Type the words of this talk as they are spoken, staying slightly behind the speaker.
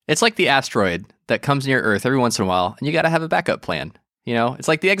It's like the asteroid that comes near Earth every once in a while, and you got to have a backup plan. You know, it's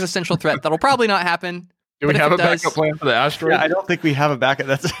like the existential threat that'll probably not happen. Do we have a backup plan for the asteroid? Yeah, I don't think we have a backup.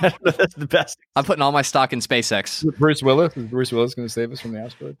 That's the best. I'm putting all my stock in SpaceX. Bruce Willis? Is Bruce Willis going to save us from the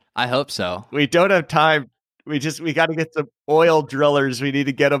asteroid? I hope so. We don't have time. We got to get some oil drillers. We need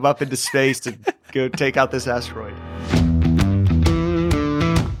to get them up into space to go take out this asteroid.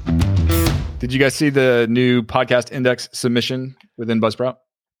 Did you guys see the new podcast index submission within Buzzsprout?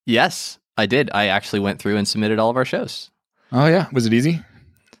 Yes, I did. I actually went through and submitted all of our shows. Oh, yeah. Was it easy?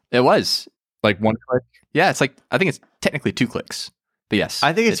 It was. Like one click? Yeah, it's like, I think it's technically 2 clicks. But yes.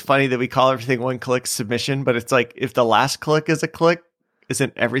 I think it's funny that we call everything one-click submission, but it's like if the last click is a click,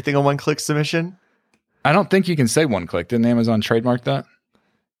 isn't everything a one-click submission? I don't think you can say one click. Didn't Amazon trademark that?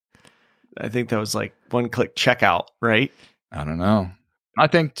 I think that was like one-click checkout, right? I don't know. I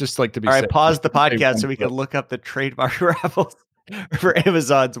think just like to be all right, safe, pause the podcast so we click. can look up the trademark for Apple for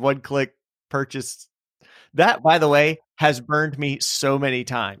Amazon's one-click purchase. That, by the way, has burned me so many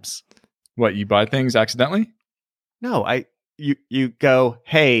times. What, you buy things accidentally? No, you go,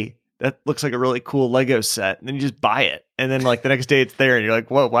 hey, that looks like a really cool Lego set, and then you just buy it, and then like the next day it's there, and you're like,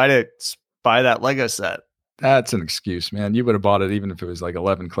 whoa, why did I buy that Lego set? That's an excuse, man. You would have bought it even if it was like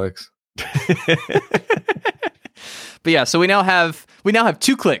 11 clicks. But yeah, so we now have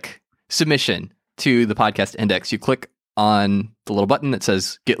 2-click submission to the podcast index. You click on the little button that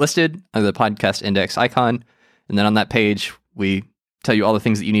says get listed under the podcast index icon. And then on that page, we tell you all the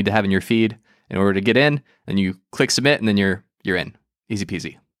things that you need to have in your feed in order to get in. And you click submit, and then you're in. Easy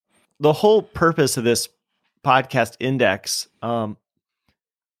peasy. The whole purpose of this podcast index,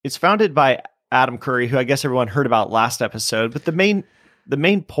 it's founded by Adam Curry, who I guess everyone heard about last episode. But the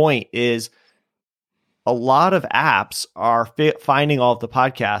main point is a lot of apps are finding all of the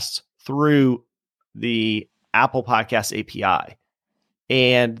podcasts through the Apple Podcast API.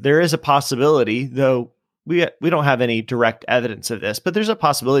 And there is a possibility, though we don't have any direct evidence of this, but there's a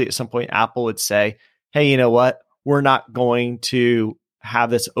possibility at some point Apple would say, hey, you know what? We're not going to have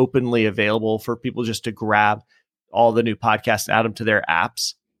this openly available for people just to grab all the new podcasts and add them to their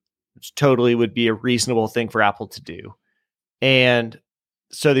apps, which totally would be a reasonable thing for Apple to do. And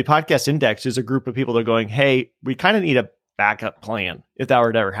so the podcast index is a group of people that are going, hey, we kind of need a backup plan if that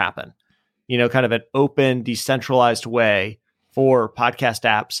were to ever happen. You know, kind of an open, decentralized way for podcast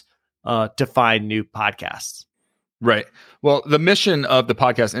apps to find new podcasts. Right. Well, the mission of the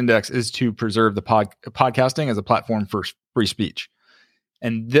podcast index is to preserve the podcasting as a platform for free speech.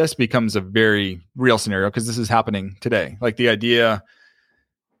 And this becomes a very real scenario because this is happening today. Like the idea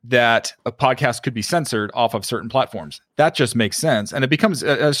that a podcast could be censored off of certain platforms. That just makes sense. And it becomes,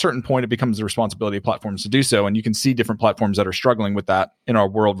 at a certain point, it becomes the responsibility of platforms to do so. And you can see different platforms that are struggling with that in our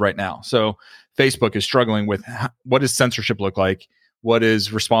world right now. So Facebook is struggling with what does censorship look like? What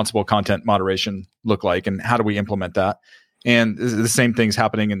does responsible content moderation look like? And how do we implement that? And the same thing's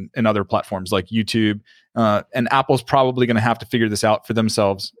happening in other platforms like YouTube. And Apple's probably going to have to figure this out for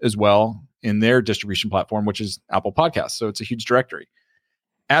themselves as well in their distribution platform, which is Apple Podcasts. So it's a huge directory.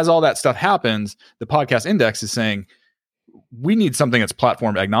 As all that stuff happens, the podcast index is saying, we need something that's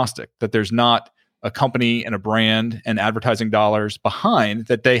platform agnostic, that there's not a company and a brand and advertising dollars behind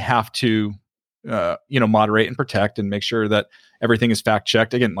that they have to, moderate and protect and make sure that everything is fact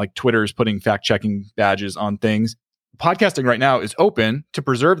checked. Again, like Twitter is putting fact checking badges on things. Podcasting right now is open. To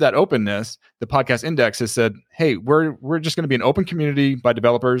preserve that openness, the podcast index has said, hey, we're just going to be an open community by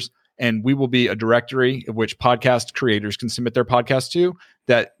developers, and we will be a directory of which podcast creators can submit their podcast to,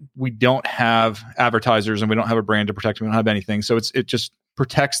 that we don't have advertisers and we don't have a brand to protect. We don't have anything. So it just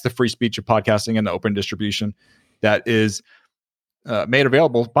protects the free speech of podcasting and the open distribution that is made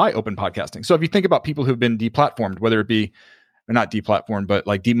available by open podcasting. So if you think about people who've been deplatformed, whether it be, or not deplatformed, but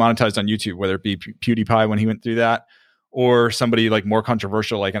like demonetized on YouTube, whether it be PewDiePie when he went through that, or somebody like more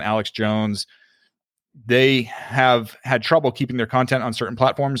controversial like an Alex Jones, they have had trouble keeping their content on certain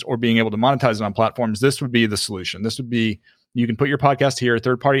platforms or being able to monetize it on platforms. This would be the solution. This would be, you can put your podcast here.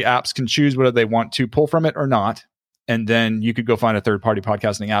 Third-party apps can choose whether they want to pull from it or not. And then you could go find a third-party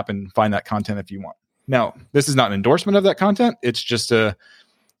podcasting app and find that content if you want. Now, this is not an endorsement of that content. It's just a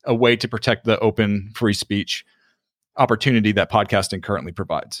way to protect the open free speech opportunity that podcasting currently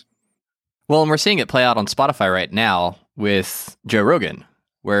provides. Well, and we're seeing it play out on Spotify right now with Joe Rogan,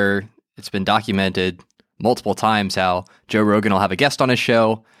 where it's been documented multiple times how Joe Rogan will have a guest on his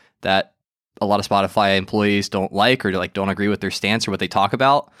show that a lot of Spotify employees don't like or like don't agree with their stance or what they talk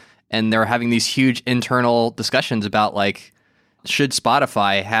about. And they're having these huge internal discussions about like, should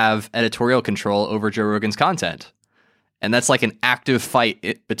Spotify have editorial control over Joe Rogan's content? And that's like an active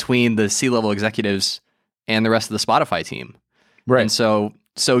fight between the C-level executives and the rest of the Spotify team. Right. And so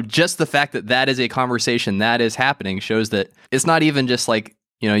So just the fact that that is a conversation that is happening shows that it's not even just like,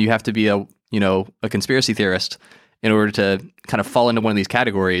 you have to be a conspiracy theorist in order to kind of fall into one of these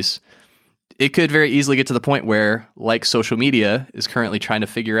categories. It could very easily get to the point where, like social media is currently trying to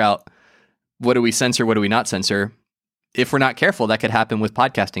figure out, what do we censor, what do we not censor? If we're not careful, that could happen with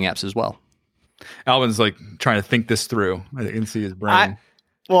podcasting apps as well. Alvin's like trying to think this through. I can see his brain.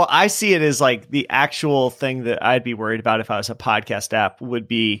 I see it as like the actual thing that I'd be worried about if I was a podcast app would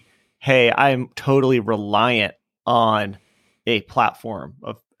be, hey, I'm totally reliant on a platform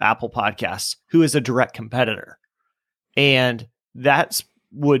of Apple Podcasts who is a direct competitor. And that's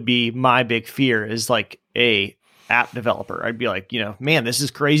would be my big fear is like a app developer. I'd be like, man, this is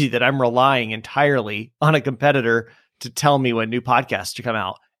crazy that I'm relying entirely on a competitor to tell me when new podcasts to come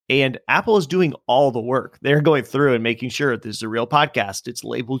out. And Apple is doing all the work. They're going through and making sure this is a real podcast. It's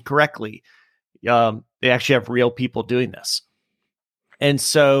labeled correctly. They actually have real people doing this. And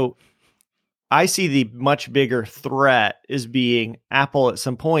so I see the much bigger threat as being Apple at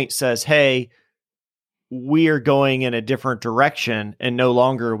some point says, hey, we are going in a different direction and no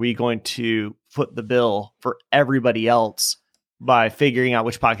longer are we going to foot the bill for everybody else by figuring out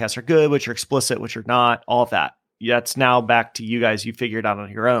which podcasts are good, which are explicit, which are not, all of that. That's now back to you guys. You figure it out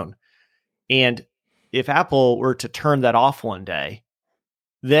on your own. And if Apple were to turn that off one day,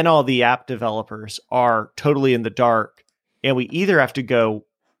 then all the app developers are totally in the dark. And we either have to go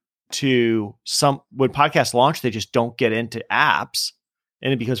to when podcasts launch, they just don't get into apps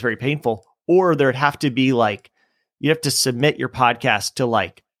and it becomes very painful. Or there'd have to be like, you have to submit your podcast to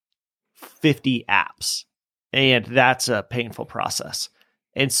like 50 apps. And that's a painful process.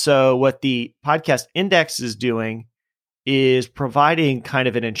 And so what the podcast index is doing is providing kind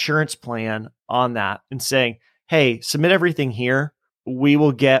of an insurance plan on that and saying, hey, submit everything here. We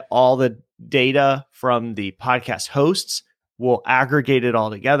will get all the data from the podcast hosts. We'll aggregate it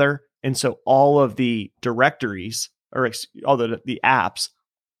all together. And so all of the directories or all the apps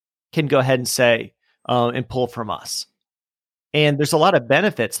can go ahead and say and pull from us. And there's a lot of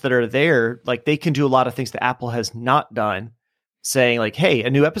benefits that are there. Like they can do a lot of things that Apple has not done, saying like, hey, a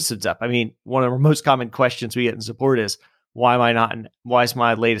new episode's up. I mean, one of our most common questions we get in support is, why is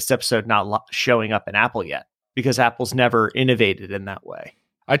my latest episode not showing up in Apple yet? Because Apple's never innovated in that way.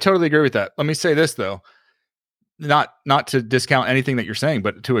 I totally agree with that. Let me say this though, not to discount anything that you're saying,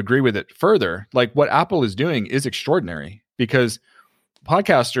 but to agree with it further. Like what Apple is doing is extraordinary because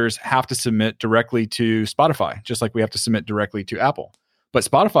podcasters have to submit directly to Spotify, just like we have to submit directly to Apple. But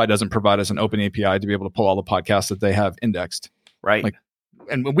Spotify doesn't provide us an open API to be able to pull all the podcasts that they have indexed. Right. Like,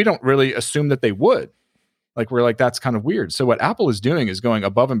 and we don't really assume that they would. Like, we're like, that's kind of weird. So what Apple is doing is going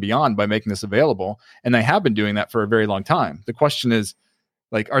above and beyond by making this available. And they have been doing that for a very long time. The question is,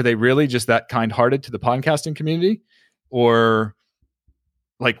 like, are they really just that kind-hearted to the podcasting community? Or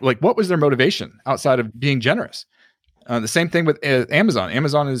like what was their motivation outside of being generous? The same thing with Amazon.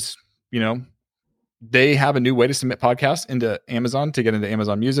 Amazon is, they have a new way to submit podcasts into Amazon to get into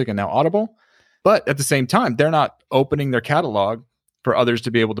Amazon Music and now Audible. But at the same time, they're not opening their catalog for others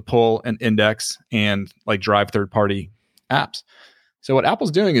to be able to pull and index and like drive third-party apps. So what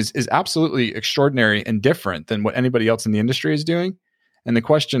Apple's doing is absolutely extraordinary and different than what anybody else in the industry is doing. And the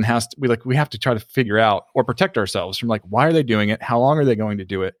question we have to try to figure out or protect ourselves from like, why are they doing it? How long are they going to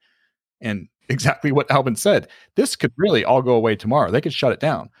do it? And exactly what Alvin said, this could really all go away tomorrow. They could shut it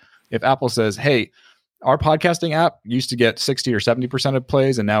down. If Apple says, hey, our podcasting app used to get 60 or 70% of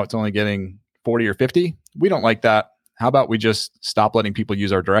plays and now it's only getting 40 or 50. We don't like that. How about we just stop letting people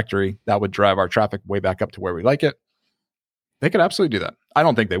use our directory? That would drive our traffic way back up to where we like it. They could absolutely do that. I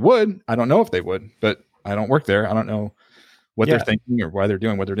don't think they would. I don't know if they would, but I don't work there. I don't know what they're thinking or why they're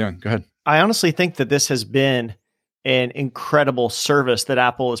doing what they're doing. Go ahead. I honestly think that this has been an incredible service that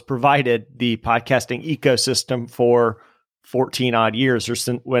Apple has provided the podcasting ecosystem for 14 odd years or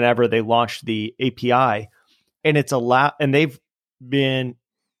since whenever they launched the API. And it's and they've been,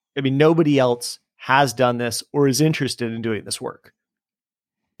 nobody else has done this or is interested in doing this work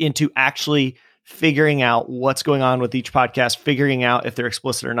into actually figuring out what's going on with each podcast, figuring out if they're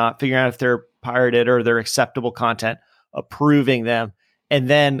explicit or not, figuring out if they're pirated or they're acceptable content, approving them, and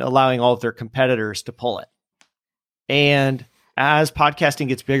then allowing all of their competitors to pull it. And as podcasting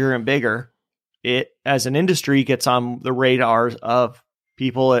gets bigger and bigger, it, as an industry, gets on the radars of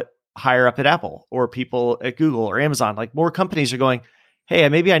people higher up at Apple or people at Google or Amazon. Like more companies are going, hey,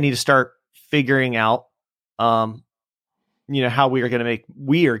 maybe I need to start figuring out, how we are going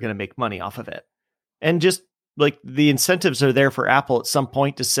to make money off of it. And just like the incentives are there for Apple at some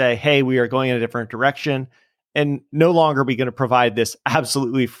point to say, hey, we are going in a different direction. And no longer are we going to provide this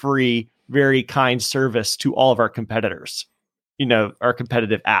absolutely free, very kind service to all of our competitors. our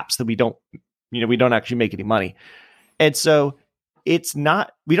competitive apps that we don't actually make any money. And so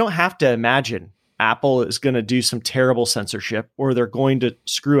we don't have to imagine Apple is going to do some terrible censorship or they're going to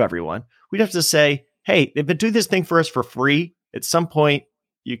screw everyone. We'd have to say, hey, they've been doing this thing for us for free. At some point,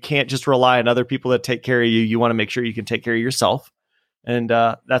 you can't just rely on other people to take care of you. You want to make sure you can take care of yourself. And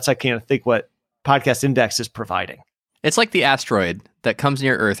that's, I kind of think, what Podcast Index is providing. It's like the asteroid that comes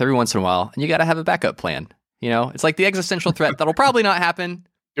near Earth every once in a while, and you got to have a backup plan. It's like the existential threat that'll probably not happen.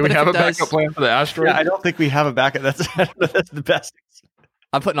 Do we have a backup plan for the asteroid? Yeah, I don't think we have a backup. That's the best.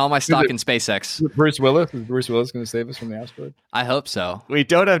 I'm putting all my stock in SpaceX. Bruce Willis? Is Bruce Willis going to save us from the asteroid? I hope so. We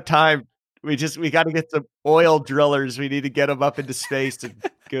don't have time. We got to get some oil drillers. We need to get them up into space to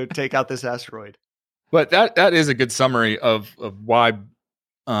go take out this asteroid. But that is a good summary of why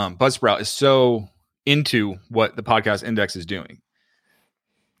Buzzsprout is so into what the Podcast Index is doing.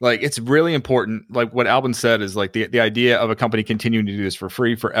 Like, it's really important. Like what Albin said is like the idea of a company continuing to do this for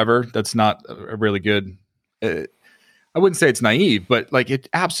free forever. That's not a really good. I wouldn't say it's naive, but like it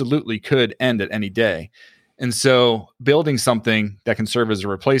absolutely could end at any day. And so building something that can serve as a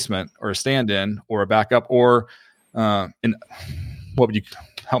replacement or a stand-in or a backup or what would you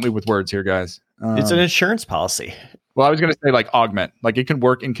help me with words here, guys? It's an insurance policy. Well, I was going to say like augment, like it can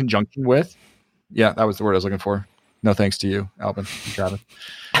work in conjunction with. Yeah, that was the word I was looking for. No thanks to you, Albin and Travis.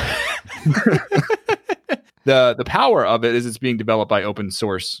 The power of it is it's being developed by open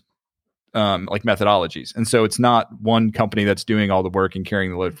source like methodologies. And so it's not one company that's doing all the work and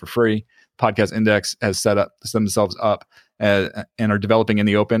carrying the load for free. Podcast Index has set themselves up and are developing in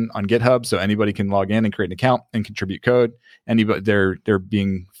the open on GitHub, so anybody can log in and create an account and contribute code. They're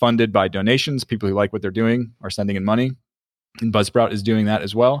being funded by donations. People who like what they're doing are sending in money, and Buzzsprout is doing that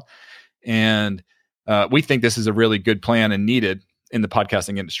as well. And we think this is a really good plan and needed in the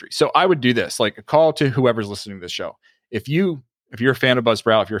podcasting industry. So I would do this, like a call to whoever's listening to this show. If you're a fan of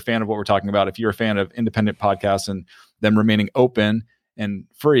Buzzsprout, if you're a fan of what we're talking about, if you're a fan of independent podcasts and them remaining open and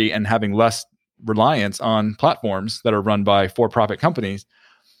free and having less reliance on platforms that are run by for-profit companies,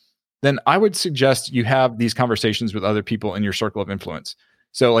 then I would suggest you have these conversations with other people in your circle of influence.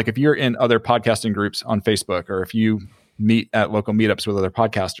 So like if you're in other podcasting groups on Facebook, or if you meet at local meetups with other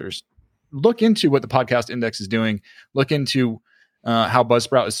podcasters, look into what the Podcast Index is doing. Look into how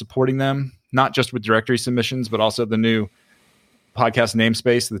Buzzsprout is supporting them, not just with directory submissions, but also the new podcast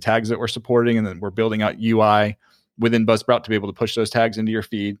namespace, the tags that we're supporting, and then we're building out UI within Buzzsprout to be able to push those tags into your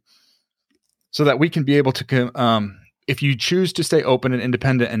feed so that we can be able to, if you choose to stay open and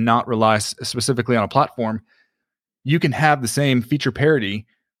independent and not rely specifically on a platform, you can have the same feature parity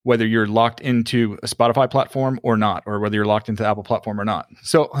whether you're locked into a Spotify platform or not, or whether you're locked into the Apple platform or not.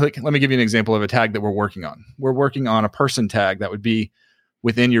 So let me give you an example of a tag that we're working on. We're working on a person tag that would be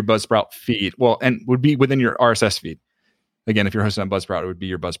within your Buzzsprout feed. Well, and would be within your RSS feed. Again, if you're hosted on Buzzsprout, it would be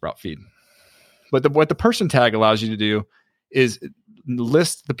your Buzzsprout feed. But what the person tag allows you to do is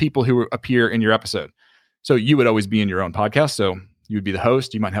list the people who appear in your episode. So you would always be in your own podcast. So you would be the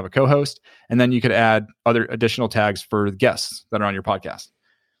host. You might have a co-host, and then you could add other additional tags for the guests that are on your podcast.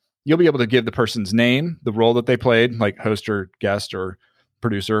 You'll be able to give the person's name, the role that they played, like host or guest or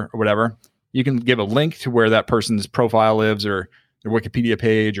producer or whatever. You can give a link to where that person's profile lives, or their Wikipedia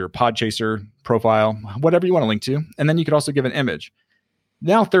page or Podchaser profile, whatever you want to link to. And then you could also give an image.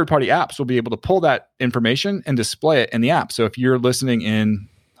 Now, third-party apps will be able to pull that information and display it in the app. So if you're listening in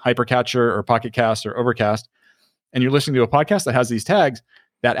Hypercatcher or Pocket Cast or Overcast, and you're listening to a podcast that has these tags,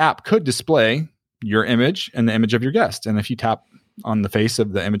 that app could display your image and the image of your guest. And if you tap on the face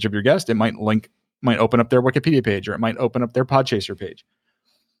of the image of your guest, it might open up their Wikipedia page, or it might open up their Podchaser page.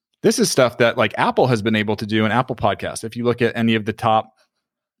 This is stuff that like Apple has been able to do in Apple Podcasts. If you look at any of the top,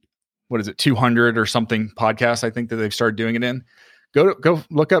 200 or something podcasts, I think that they've started doing it in, go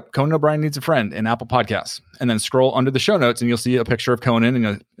look up Conan O'Brien Needs a Friend in Apple Podcasts, and then scroll under the show notes and you'll see a picture of Conan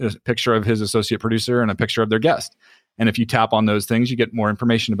and a picture of his associate producer and a picture of their guest. And if you tap on those things, you get more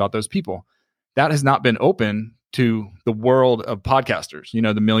information about those people. That has not been open to the world of podcasters, the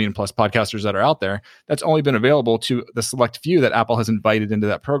 1 million plus podcasters that are out there. That's only been available to the select few that Apple has invited into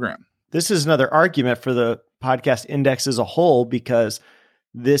that program. This is another argument for the Podcast Index as a whole, because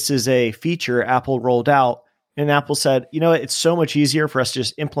this is a feature Apple rolled out, and Apple said, it's so much easier for us to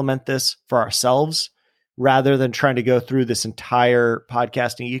just implement this for ourselves rather than trying to go through this entire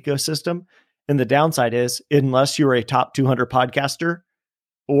podcasting ecosystem. And the downside is, unless you're a top 200 podcaster,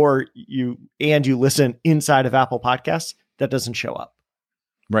 or you listen inside of Apple Podcasts, that doesn't show up.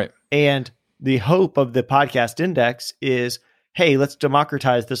 Right. And the hope of the Podcast Index is, hey, let's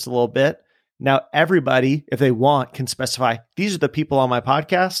democratize this a little bit. Now, everybody, if they want, can specify, these are the people on my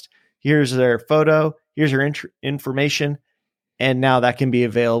podcast. Here's their photo. Here's their information. And now that can be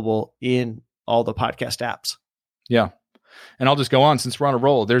available in all the podcast apps. Yeah. And I'll just go on since we're on a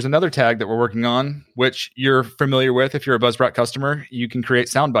roll. There's another tag that we're working on, which you're familiar with. If you're a Buzzsprout customer, you can create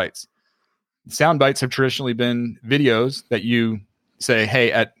Soundbites. Soundbites have traditionally been videos that you say,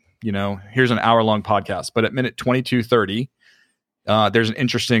 hey, here's an hour-long podcast, but at minute 22:30, there's an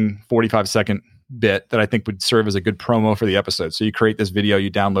interesting 45-second bit that I think would serve as a good promo for the episode. So you create this video,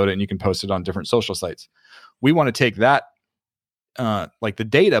 you download it, and you can post it on different social sites. We want to take that, like the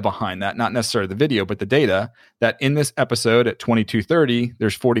data behind that, not necessarily the video, but the data that in this episode at 22:30,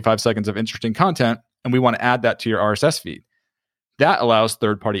 there's 45 seconds of interesting content, and we want to add that to your RSS feed. That allows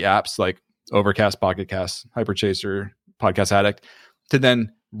third-party apps like Overcast, Pocket Cast, Hyperchaser, Podcast Addict to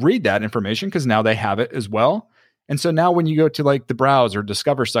then read that information because now they have it as well. And so now when you go to like the browse or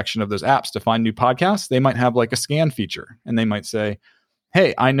discover section of those apps to find new podcasts, they might have like a scan feature, and they might say,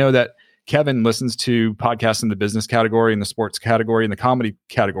 hey, I know that Kevin listens to podcasts in the business category, in the sports category, in the comedy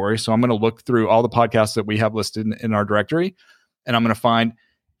category. So I'm going to look through all the podcasts that we have listed in our directory, and I'm going to find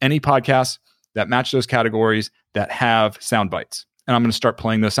any podcasts that match those categories that have sound bites. And I'm going to start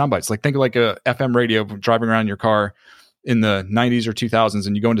playing those sound bites. Like think of like a FM radio driving around in your car in the 90s or 2000s,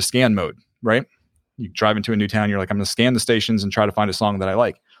 and you go into scan mode, right? You drive into a new town, you're like, I'm going to scan the stations and try to find a song that I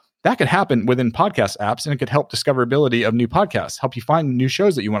like. That could happen within podcast apps, and it could help discoverability of new podcasts, help you find new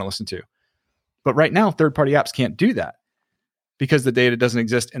shows that you want to listen to. But right now, third-party apps can't do that because the data doesn't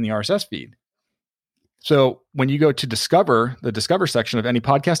exist in the RSS feed. So when you go to discover, the discover section of any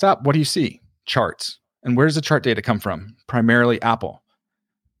podcast app, what do you see? Charts. And where does the chart data come from? Primarily Apple.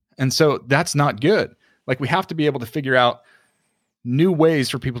 And so that's not good. Like we have to be able to figure out new ways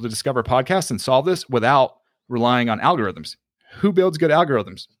for people to discover podcasts and solve this without relying on algorithms. Who builds good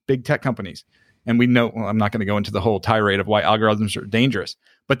algorithms? Big tech companies. And we know, well, I'm not going to go into the whole tirade of why algorithms are dangerous,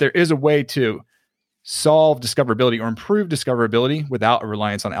 but there is a way to solve discoverability or improve discoverability without a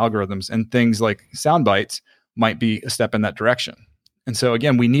reliance on algorithms. And things like Soundbites might be a step in that direction. And so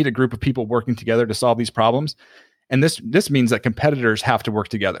again, we need a group of people working together to solve these problems. And this means that competitors have to work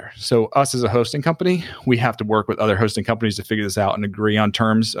together. So us as a hosting company, we have to work with other hosting companies to figure this out and agree on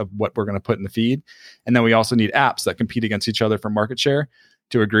terms of what we're going to put in the feed. And then we also need apps that compete against each other for market share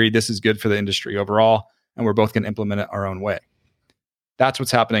to agree this is good for the industry overall, and we're both going to implement it our own way. That's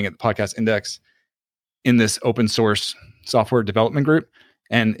what's happening at the Podcast Index in this open source software development group.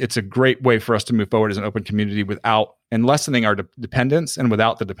 And it's a great way for us to move forward as an open community without and lessening our dependence and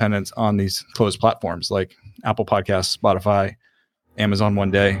without the dependence on these closed platforms like Apple Podcasts, Spotify, Amazon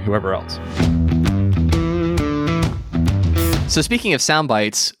One Day, whoever else. So speaking of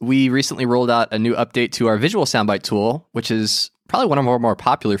Soundbites, we recently rolled out a new update to our visual soundbite tool, which is probably one of our more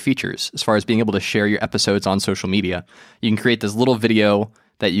popular features as far as being able to share your episodes on social media. You can create this little video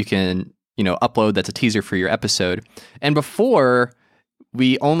that you can, upload that's a teaser for your episode. And before,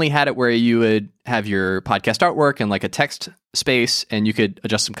 we only had it where you would have your podcast artwork and like a text space, and you could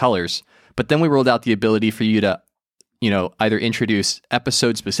adjust some colors. But then we rolled out the ability for you to, either introduce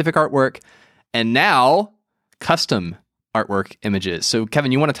episode-specific artwork and now custom artwork images. So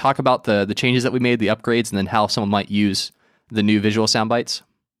Kevin, you want to talk about the changes that we made, the upgrades, and then how someone might use the new visual soundbites?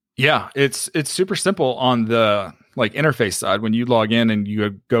 Yeah, it's super simple on the interface side. When you log in and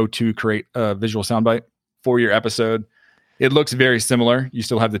you go to create a visual soundbite for your episode, it looks very similar. You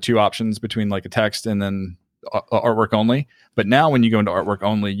still have the two options between like a text and then artwork only. But now when you go into artwork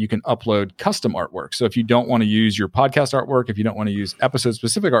only, you can upload custom artwork. So if you don't want to use your podcast artwork, if you don't want to use episode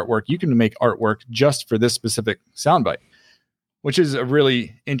specific artwork, you can make artwork just for this specific soundbite, which is a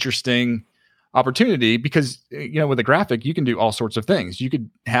really interesting opportunity because, with a graphic, you can do all sorts of things. You could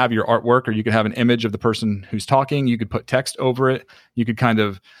have your artwork, or you could have an image of the person who's talking. You could put text over it. You could kind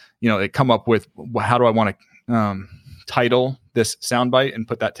of, come up with how do I want to title this soundbite and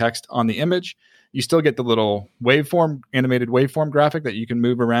put that text on the image. You still get the little animated waveform graphic that you can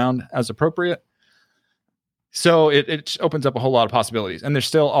move around as appropriate. So it opens up a whole lot of possibilities. And there's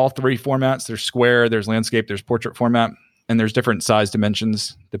still all three formats. There's square, there's landscape, there's portrait format. And there's different size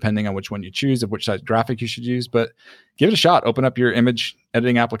dimensions depending on which one you choose, of which size graphic you should use. But give it a shot. Open up your image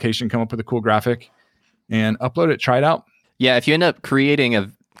editing application, come up with a cool graphic, and upload it. Try it out. Yeah, if you end up creating a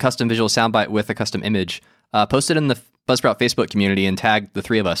custom visual soundbite with a custom image, post it in the Buzzsprout Facebook community and tag the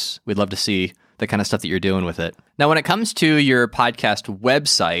three of us. We'd love to see the kind of stuff that you're doing with it. Now, when it comes to your podcast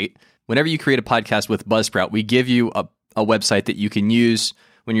website, whenever you create a podcast with Buzzsprout, we give you a website that you can use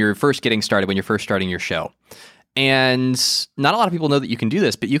when you're first getting started, when you're first starting your show. And not a lot of people know that you can do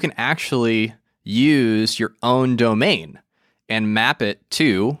this, but you can actually use your own domain and map it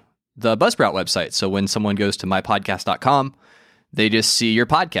to the Buzzsprout website. So when someone goes to mypodcast.com, they just see your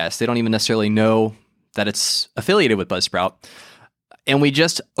podcast. They don't even necessarily know that it's affiliated with Buzzsprout. And we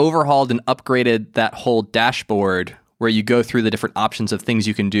just overhauled and upgraded that whole dashboard where you go through the different options of things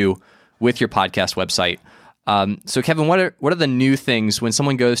you can do with your podcast website. So Kevin, what are the new things when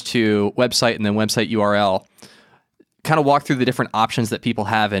someone goes to website and then website URL? Kind of walk through the different options that people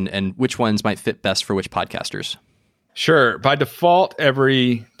have and which ones might fit best for which podcasters. Sure. By default,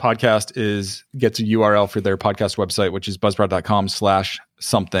 every podcast gets a URL for their podcast website, which is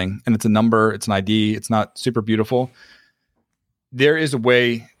buzzsprout.com/something. And it's a number, it's an ID. It's not super beautiful. There is a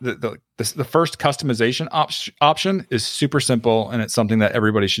way that the first customization option is super simple, and it's something that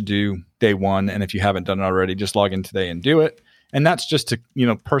everybody should do day one. And if you haven't done it already, just log in today and do it. And that's just to,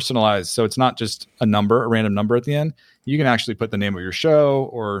 personalize. So it's not just a random number at the end. You can actually put the name of your show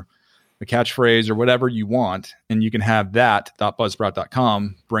or the catchphrase or whatever you want. And you can have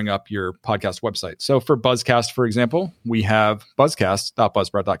that.buzzsprout.com bring up your podcast website. So for Buzzcast, for example, we have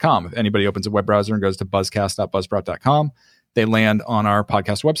buzzcast.buzzsprout.com. If anybody opens a web browser and goes to buzzcast.buzzsprout.com, they land on our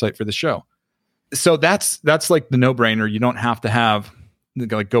podcast website for the show. So that's like the no-brainer. You don't have to have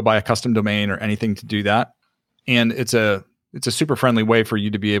go buy a custom domain or anything to do that. And it's a super friendly way for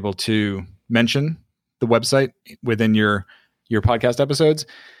you to be able to mention the website within your podcast episodes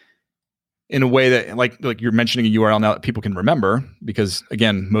in a way that like you're mentioning a URL now that people can remember, because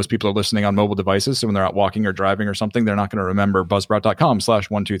again, most people are listening on mobile devices. So when they're out walking or driving or something, they're not going to remember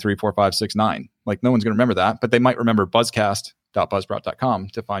buzzsprout.com/1234569. Like no one's going to remember that, but they might remember buzzcast.buzzsprout.com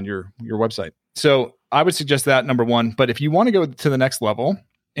to find your website. So I would suggest that, number one. But if you want to go to the next level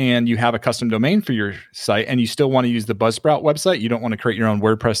and you have a custom domain for your site and you still want to use the Buzzsprout website, you don't want to create your own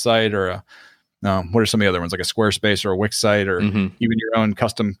WordPress site or what are some of the other ones, like a Squarespace or a Wix site or even your own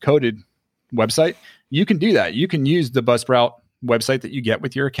custom coded website, you can do that. You can use the Buzzsprout website that you get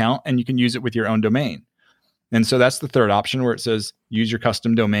with your account, and you can use it with your own domain. And so that's the third option where it says use your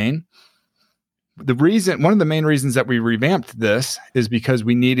custom domain. One of the main reasons that we revamped this is because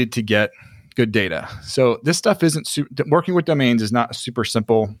we needed to get good data. So this stuff working with domains is not a super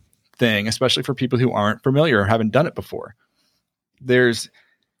simple thing, especially for people who aren't familiar or haven't done it before. There's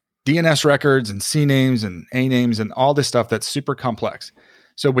DNS records and C names and A names and all this stuff that's super complex.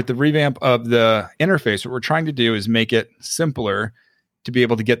 So with the revamp of the interface, what we're trying to do is make it simpler to be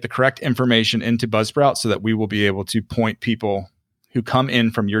able to get the correct information into Buzzsprout so that we will be able to point people who come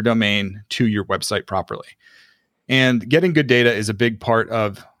in from your domain to your website properly. And getting good data is a big part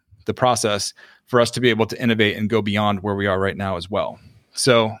of the process for us to be able to innovate and go beyond where we are right now as well.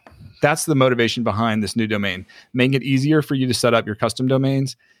 So that's the motivation behind this new domain, making it easier for you to set up your custom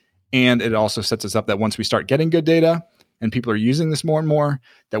domains. And it also sets us up that once we start getting good data, and people are using this more and more,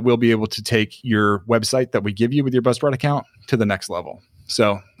 that we'll be able to take your website that we give you with your Buzzsprout account to the next level.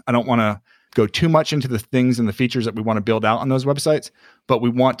 So I don't want to go too much into the things and the features that we want to build out on those websites, but we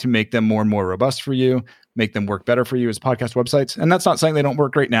want to make them more and more robust for you, make them work better for you as podcast websites. And that's not saying they don't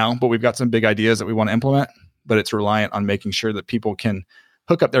work great now, but we've got some big ideas that we want to implement, but it's reliant on making sure that people can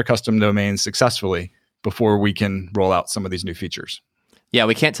hook up their custom domains successfully before we can roll out some of these new features. Yeah,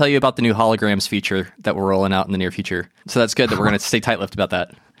 we can't tell you about the new holograms feature that we're rolling out in the near future. So that's good that we're going to stay tight-lipped about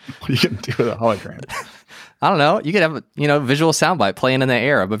that. What are you going to do with a hologram? I don't know. You could have a visual soundbite playing in the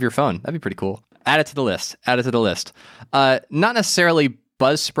air above your phone. That'd be pretty cool. Add it to the list. Not necessarily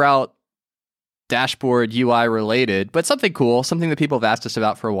Buzzsprout dashboard UI related, but something cool, something that people have asked us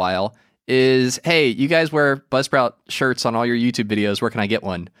about for a while is, hey, you guys wear Buzzsprout shirts on all your YouTube videos. Where can I get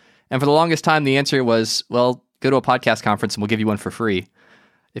one? And for the longest time, the answer was, well, go to a podcast conference and we'll give you one for free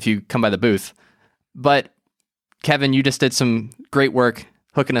if you come by the booth. But Kevin, you just did some great work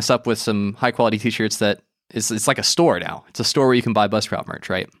hooking us up with some high quality t-shirts that it's like a store now. It's a store where you can buy Buzzsprout merch,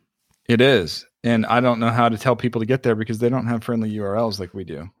 right? It is. And I don't know how to tell people to get there because they don't have friendly URLs like we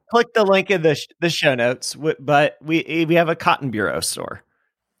do. Click the link in the show notes. But we have a Cotton Bureau store.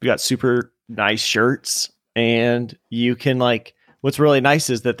 We got super nice shirts, and you can what's really nice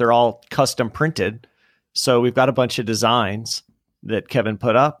is that they're all custom printed. So we've got a bunch of designs that Kevin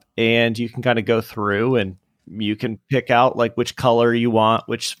put up, and you can kind of go through and you can pick out which color you want,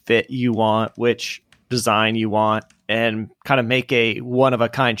 which fit you want, which design you want, and kind of make a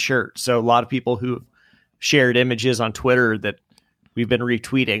one-of-a-kind shirt. So a lot of people who shared images on Twitter that we've been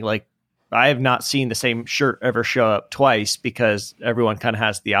retweeting, I have not seen the same shirt ever show up twice because everyone kind of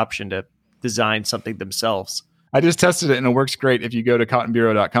has the option to design something themselves. I just tested it and it works great if you go to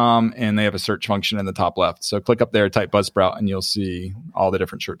cottonbureau.com and they have a search function in the top left. So click up there, type Buzzsprout, and you'll see all the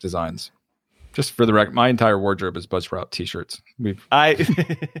different shirt designs. Just for the record, my entire wardrobe is Buzzsprout t-shirts. What I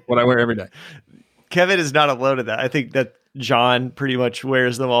wear every day. Kevin is not alone in that. I think that John pretty much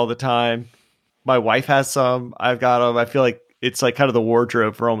wears them all the time. My wife has some. I've got them. I feel like it's kind of the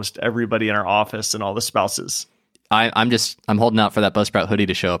wardrobe for almost everybody in our office and all the spouses. I'm holding out for that Buzzsprout hoodie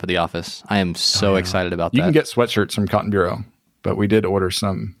to show up at the office. I am so excited about that. You can get sweatshirts from Cotton Bureau, but we did order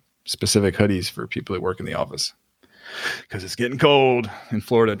some specific hoodies for people who work in the office because it's getting cold in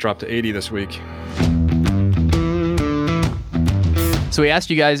Florida. It dropped to 80 this week. So we asked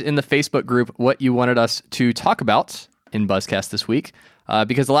you guys in the Facebook group what you wanted us to talk about in Buzzcast this week,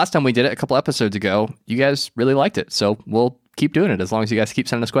 because the last time we did it a couple episodes ago, you guys really liked it. So we'll keep doing it as long as you guys keep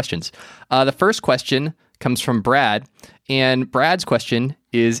sending us questions. The first question comes from Brad, and Brad's question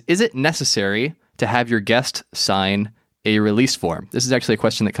is it necessary to have your guest sign a release form? This is actually a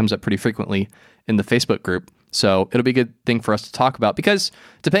question that comes up pretty frequently in the Facebook group. So it'll be a good thing for us to talk about, because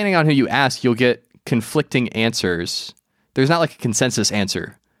depending on who you ask, you'll get conflicting answers. There's not like a consensus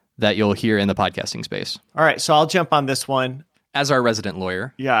answer that you'll hear in the podcasting space. All right, so I'll jump on this one. As our resident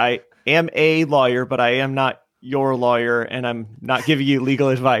lawyer. Yeah, I am a lawyer, but I am not your lawyer, and I'm not giving you legal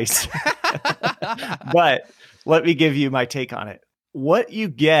advice. But let me give you my take on it. What you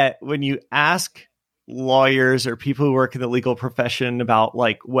get when you ask lawyers or people who work in the legal profession about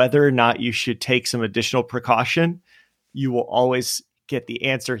like whether or not you should take some additional precaution, you will always get the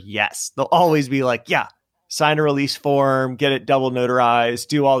answer yes. They'll always be like, yeah, sign a release form, get it double notarized,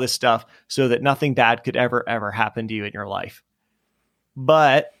 do all this stuff so that nothing bad could ever happen to you in your life.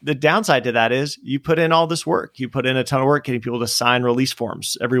 But the downside to that is you put in all this work. You put in a ton of work getting people to sign release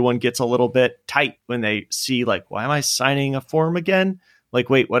forms. Everyone gets a little bit tight when they see like, why am I signing a form again? Like,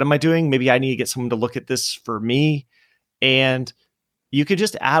 wait, what am I doing? Maybe I need to get someone to look at this for me. And you could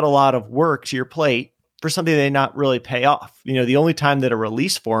just add a lot of work to your plate for something that not really pay off. You know, the only time that a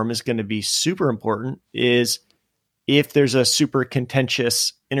release form is going to be super important is if there's a super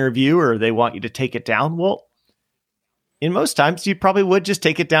contentious interview or they want you to take it down. Well, in most times, you probably would just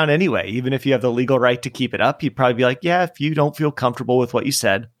take it down anyway. Even if you have the legal right to keep it up, you'd probably be like, yeah, if you don't feel comfortable with what you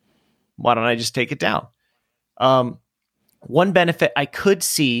said, why don't I just take it down? One benefit I could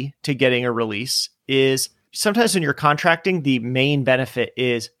see to getting a release is sometimes when you're contracting, the main benefit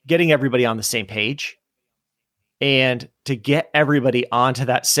is getting everybody on the same page. And to get everybody onto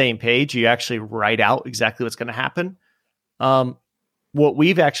that same page, you actually write out exactly what's going to happen. What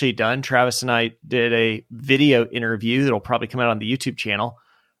we've actually done, Travis and I did a video interview that'll probably come out on the YouTube channel.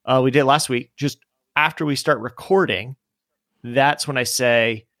 We did last week. Just after we start recording, that's when I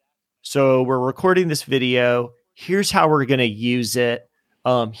say, so we're recording this video. Here's how we're going to use it.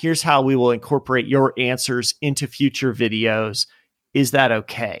 Here's how we will incorporate your answers into future videos. Is that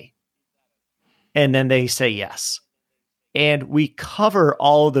okay? And then they say yes. And we cover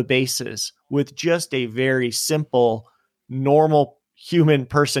all of the bases with just a very simple, normal human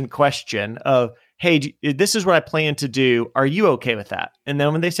person question of, hey, this is what I plan to do. Are you okay with that? And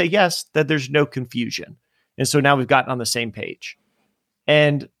then when they say yes, that there's no confusion. And so now we've gotten on the same page.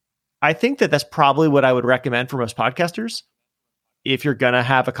 And I think that that's probably what I would recommend for most podcasters. If you're going to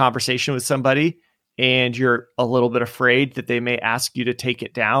have a conversation with somebody and you're a little bit afraid that they may ask you to take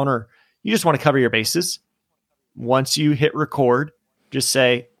it down, or you just want to cover your bases, once you hit record, just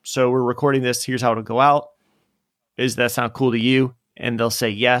say, so we're recording this. Here's how it'll go out. Does that sound cool to you? And they'll say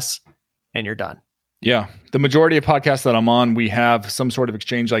yes, and you're done. Yeah. The majority of podcasts that I'm on, we have some sort of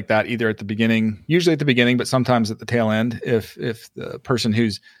exchange like that, either at the beginning, usually at the beginning, but sometimes at the tail end. If the person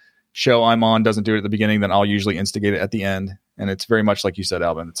whose show I'm on doesn't do it at the beginning, then I'll usually instigate it at the end. And it's very much like you said,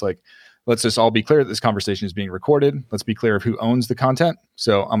 Alvin. It's like, let's just all be clear that this conversation is being recorded. Let's be clear of who owns the content.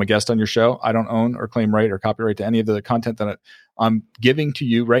 So I'm a guest on your show. I don't own or claim right or copyright to any of the content that I'm giving to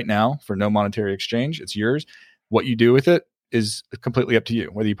you right now for no monetary exchange. It's yours. What you do with it is completely up to you,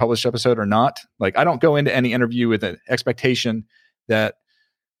 whether you publish the episode or not. Like, I don't go into any interview with an expectation that,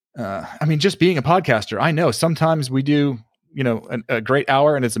 just being a podcaster, I know sometimes we do, a great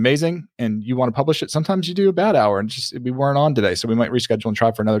hour and it's amazing and you want to publish it. Sometimes you do a bad hour and just, we weren't on today. So we might reschedule and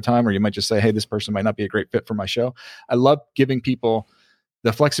try for another time, or you might just say, hey, this person might not be a great fit for my show. I love giving people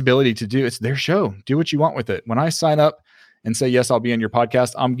the flexibility to do, it's their show. Do what you want with it. When I sign up and say, yes, I'll be on your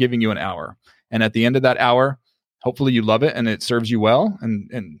podcast, I'm giving you an hour. And at the end of that hour, hopefully you love it and it serves you well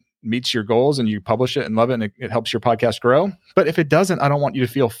and meets your goals and you publish it and love it and it helps your podcast grow. But if it doesn't, I don't want you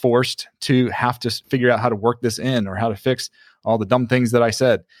to feel forced to have to figure out how to work this in or how to fix all the dumb things that I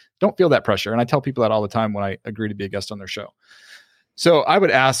said. Don't feel that pressure. And I tell people that all the time when I agree to be a guest on their show. So I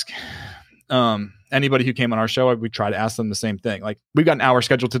would ask anybody who came on our show, I would try to ask them the same thing. Like, we've got an hour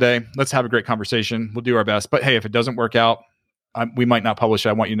scheduled today. Let's have a great conversation. We'll do our best. But hey, if it doesn't work out, we might not publish it.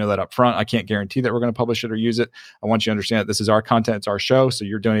 I want you to know that up front. I can't guarantee that we're going to publish it or use it. I want you to understand that this is our content. It's our show. So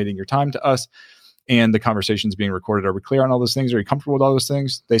you're donating your time to us and the conversation's being recorded. Are we clear on all those things? Are you comfortable with all those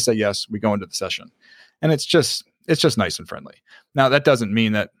things? They say yes. We go into the session and it's just nice and friendly. Now, that doesn't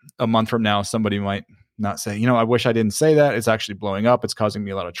mean that a month from now, somebody might not say, I wish I didn't say that. It's actually blowing up. It's causing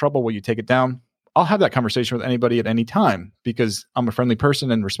me a lot of trouble. Will you take it down? I'll have that conversation with anybody at any time because I'm a friendly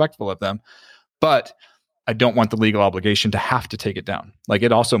person and respectful of them. But I don't want the legal obligation to have to take it down. Like,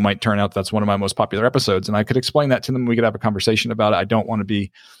 it also might turn out that's one of my most popular episodes, and I could explain that to them. We could have a conversation about it. I don't want to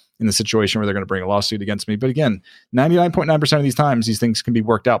be in the situation where they're going to bring a lawsuit against me. But again, 99.9% of these times, these things can be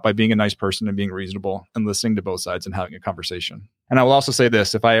worked out by being a nice person and being reasonable and listening to both sides and having a conversation. And I will also say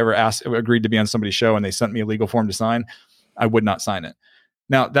this: if I ever agreed to be on somebody's show and they sent me a legal form to sign, I would not sign it.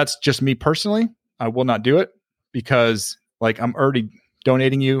 Now, that's just me personally. I will not do it because, like, I'm already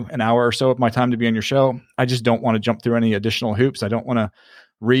donating you an hour or so of my time to be on your show. I just don't want to jump through any additional hoops. I don't want to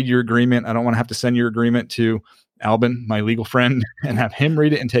read your agreement. I don't want to have to send your agreement to Albin, my legal friend, and have him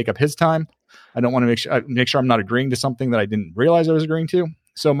read it and take up his time. I don't want to make sure I'm not agreeing to something that I didn't realize I was agreeing to.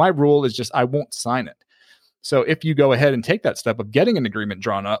 So my rule is just I won't sign it. So if you go ahead and take that step of getting an agreement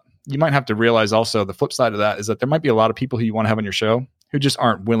drawn up, you might have to realize also the flip side of that is that there might be a lot of people who you want to have on your show who just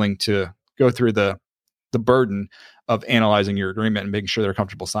aren't willing to go through the burden of analyzing your agreement and making sure they're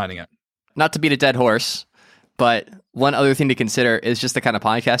comfortable signing it. Not to beat a dead horse, but one other thing to consider is just the kind of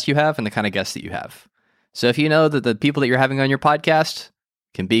podcast you have and the kind of guests that you have. So if you know that the people that you're having on your podcast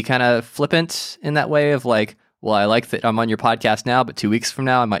can be kind of flippant in that way of like, well, I like that I'm on your podcast now, but 2 weeks from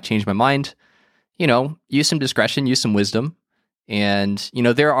now, I might change my mind. Use some discretion, use some wisdom. And,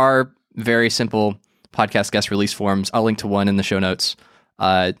 there are very simple podcast guest release forms. I'll link to one in the show notes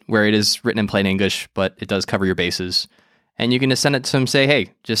where it is written in plain English, but it does cover your bases. And you can just send it to them, say,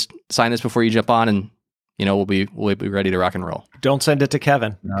 hey, just sign this before you jump on, and we'll be ready to rock and roll. Don't send it to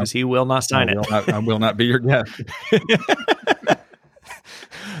Kevin because he will not sign it. I will not be your guest.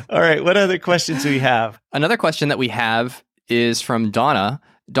 All right. What other questions do we have? Another question that we have is from Donna.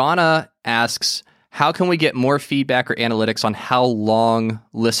 Donna asks, how can we get more feedback or analytics on how long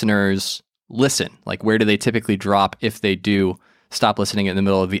listeners listen? Like, where do they typically drop if they do stop listening in the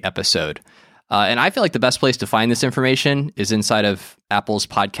middle of the episode? And I feel like the best place to find this information is inside of Apple's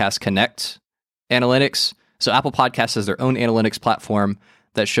Podcast Connect analytics. So Apple Podcasts has their own analytics platform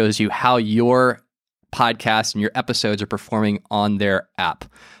that shows you how your podcast and your episodes are performing on their app.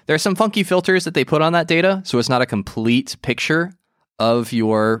 There are some funky filters that they put on that data, so it's not a complete picture of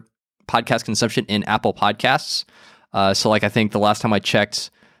your podcast consumption in Apple Podcasts. So like, I think the last time I checked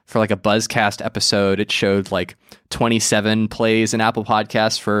for like a Buzzcast episode, it showed like 27 plays in Apple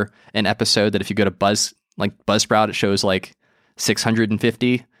Podcasts for an episode that if you go to Buzzsprout, it shows like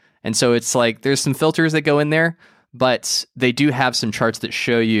 650. And so it's like, there's some filters that go in there, but they do have some charts that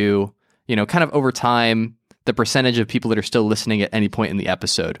show you, kind of over time, the percentage of people that are still listening at any point in the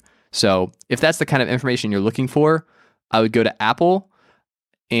episode. So if that's the kind of information you're looking for, I would go to Apple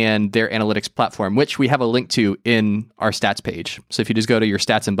and their analytics platform, which we have a link to in our stats page. So if you just go to your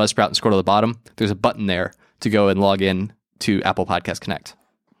stats in Buzzsprout and scroll to the bottom, there's a button there to go and log in to Apple Podcast Connect.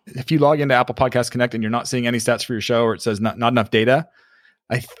 If you log into Apple Podcast Connect and you're not seeing any stats for your show, or it says not enough data,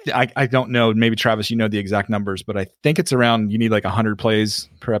 I don't know. Maybe Travis, you know the exact numbers, but I think it's around, you need like 100 plays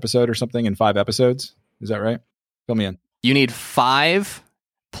per episode or something in 5 episodes. Is that right? Fill me in. You need 5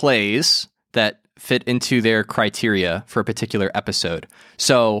 plays that fit into their criteria for a particular episode.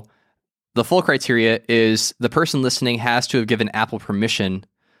 So the full criteria is the person listening has to have given Apple permission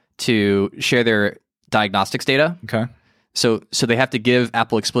to share their diagnostics data. Okay. So they have to give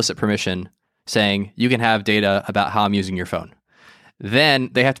Apple explicit permission saying you can have data about how I'm using your phone. Then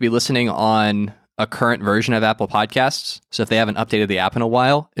they have to be listening on a current version of Apple Podcasts. So if they haven't updated the app in a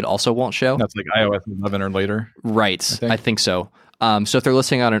while, it also won't show. That's like iOS 11 or later. Right. I think so. So if they're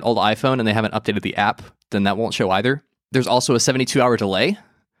listening on an old iPhone and they haven't updated the app, then that won't show either. There's also a 72-hour delay.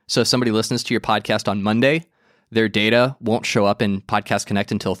 So if somebody listens to your podcast on Monday, their data won't show up in Podcast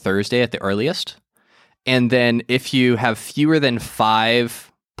Connect until Thursday at the earliest. And then if you have fewer than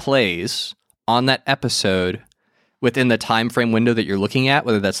 5 plays on that episode within the time frame window that you're looking at,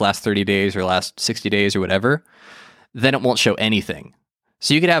 whether that's last 30 days or last 60 days or whatever, then it won't show anything.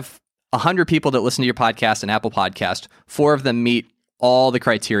 So you could have 100 people that listen to your podcast and Apple Podcast, 4 of them meet all the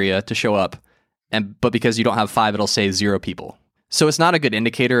criteria to show up, but because you don't have 5, it'll say 0 people. So it's not a good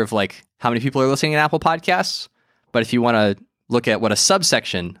indicator of like how many people are listening to Apple Podcasts, but if you want to look at what a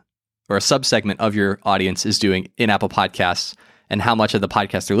subsection or a subsegment of your audience is doing in Apple Podcasts and how much of the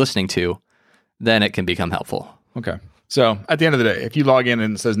podcast they're listening to, then it can become helpful. Okay. So at the end of the day, if you log in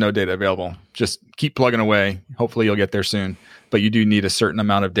and it says no data available, just keep plugging away. Hopefully you'll get there soon. But you do need a certain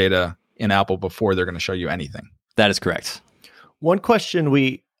amount of data in Apple before they're going to show you anything. That is correct. One question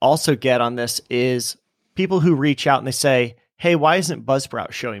we also get on this is people who reach out and they say, hey, why isn't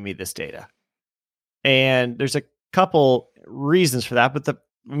Buzzsprout showing me this data? And there's a couple reasons for that. But the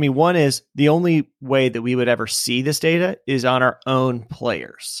one is the only way that we would ever see this data is on our own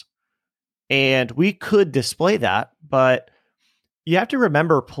players. And we could display that, but you have to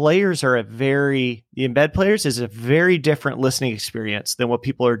remember players are the embed players is a very different listening experience than what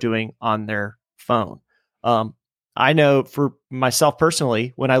people are doing on their phone. I know for myself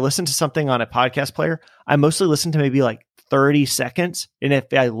personally, when I listen to something on a podcast player, I mostly listen to maybe like 30 seconds. And if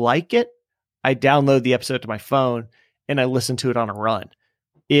I like it, I download the episode to my phone and I listen to it on a run.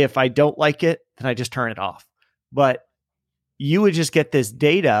 If I don't like it, then I just turn it off. But you would just get this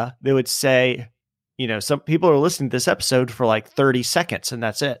data that would say, some people are listening to this episode for like 30 seconds and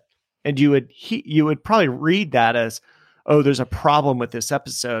that's it. And you would probably read that as, oh, there's a problem with this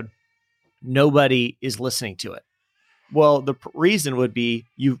episode. Nobody is listening to it. Well, the reason would be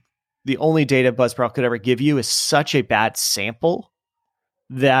the only data Buzzsprout could ever give you is such a bad sample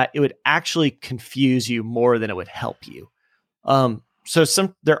that it would actually confuse you more than it would help you. So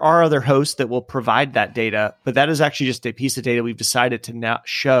there are other hosts that will provide that data, but that is actually just a piece of data we've decided to not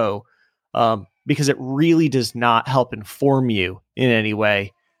show because it really does not help inform you in any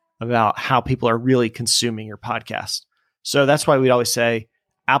way about how people are really consuming your podcast. So that's why we'd always say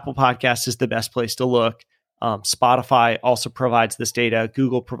Apple Podcasts is the best place to look. Spotify also provides this data.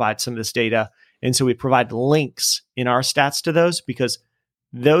 Google provides some of this data. And so we provide links in our stats to those because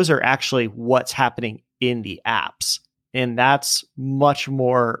those are actually what's happening in the apps. And that's much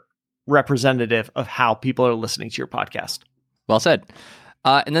more representative of how people are listening to your podcast. Well said.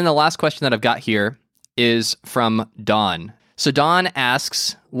 And then the last question that I've got here is from Don. So Don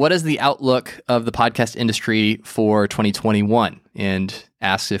asks, what is the outlook of the podcast industry for 2021? And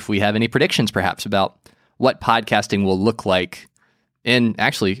asks if we have any predictions perhaps about what podcasting will look like in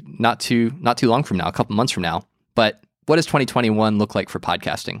actually not too long from now, a couple months from now. But what does 2021 look like for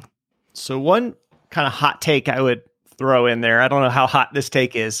podcasting? So one kind of hot take I would throw in there. I don't know how hot this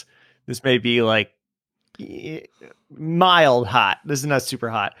take is. This may be like mild hot. This is not super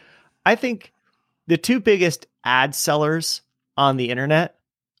hot. I think the two biggest ad sellers on the internet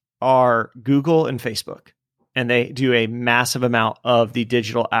are Google and Facebook. And they do a massive amount of the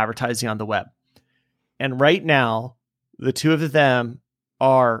digital advertising on the web. And right now, the two of them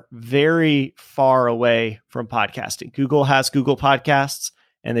are very far away from podcasting. Google has Google Podcasts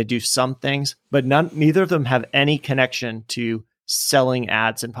and they do some things, but neither of them have any connection to selling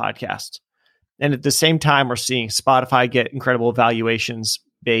ads and podcasts. And at the same time, we're seeing Spotify get incredible valuations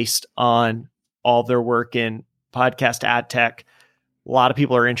based on all their work in podcast ad tech. A lot of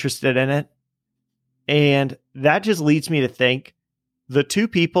people are interested in it. And that just leads me to think the two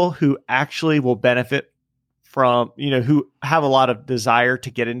people who actually will benefit from, who have a lot of desire to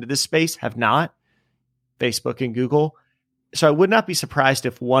get into this space have not, Facebook and Google. So I would not be surprised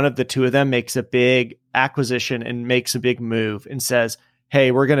if one of the two of them makes a big acquisition and makes a big move and says,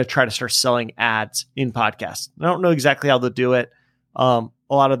 hey, we're going to try to start selling ads in podcasts. I don't know exactly how they'll do it. A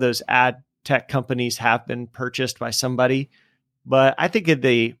lot of those ad tech companies have been purchased by somebody, but I think in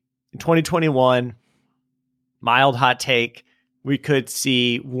 2021, mild hot take, we could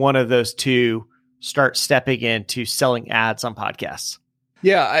see one of those two start stepping into selling ads on podcasts.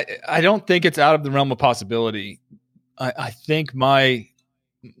 Yeah, I don't think it's out of the realm of possibility. I think my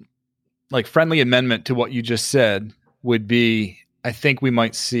friendly amendment to what you just said would be, I think we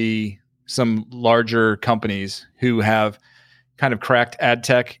might see some larger companies who have kind of cracked ad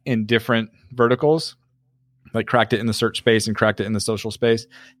tech in different verticals, like cracked it in the search space and cracked it in the social space.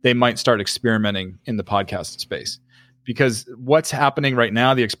 They might start experimenting in the podcast space, because what's happening right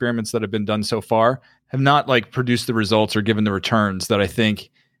now, the experiments that have been done so far have not produced the results or given the returns that I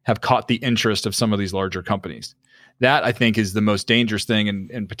think have caught the interest of some of these larger companies. That, I think, is the most dangerous thing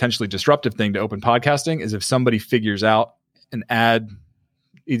and potentially disruptive thing to open podcasting, is if somebody figures out an ad,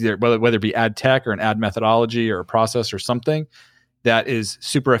 either whether it be ad tech or an ad methodology or a process or something that is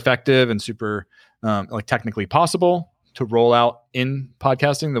super effective and super technically possible to roll out in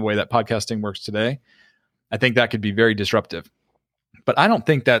podcasting the way that podcasting works today. I think that could be very disruptive. But I don't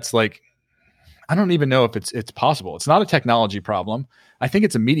think that's I don't even know if it's possible. It's not a technology problem. I think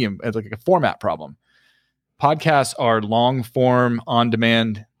it's a medium, like a format problem. Podcasts are long form, on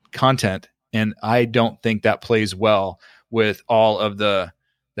demand content. And I don't think that plays well with all of the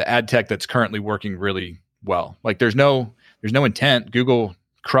ad tech that's currently working really well. There's no intent. Google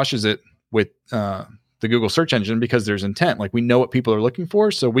crushes it with the Google search engine because there's intent. We know what people are looking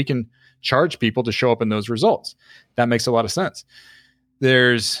for, so we can charge people to show up in those results. That makes a lot of sense.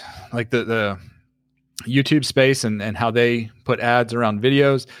 There's the YouTube space and how they put ads around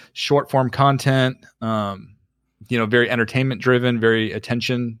videos, short form content, very entertainment driven, very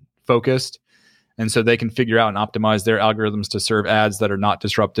attention focused. And so they can figure out and optimize their algorithms to serve ads that are not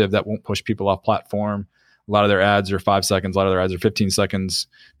disruptive, that won't push people off platform. A lot of their ads are 5 seconds. A lot of their ads are 15 seconds.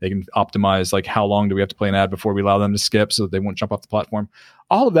 They can optimize like how long do we have to play an ad before we allow them to skip so that they won't jump off the platform.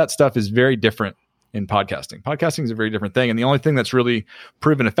 All of that stuff is very different in podcasting. Podcasting is a very different thing. And the only thing that's really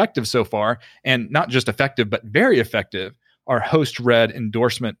proven effective so far, and not just effective, but very effective, are host-read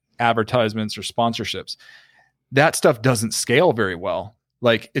endorsement advertisements or sponsorships. That stuff doesn't scale very well.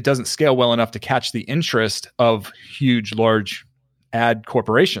 Like it doesn't scale well enough to catch the interest of huge, large ad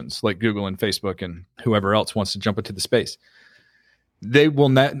corporations like Google and Facebook and whoever else wants to jump into the space. They will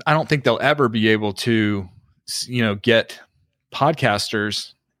not, I don't think they'll ever be able to, get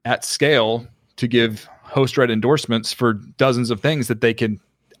podcasters at scale to give host-read endorsements for dozens of things that they can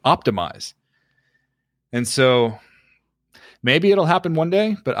optimize. And so maybe it'll happen one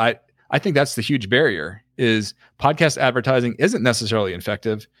day, but I think that's the huge barrier is podcast advertising isn't necessarily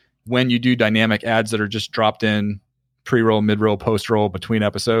effective when you do dynamic ads that are just dropped in pre-roll, mid-roll, post-roll between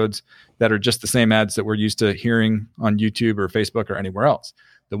episodes that are just the same ads that we're used to hearing on YouTube or Facebook or anywhere else.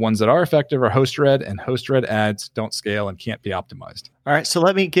 The ones that are effective are host-read, and host-read ads don't scale and can't be optimized. All right, so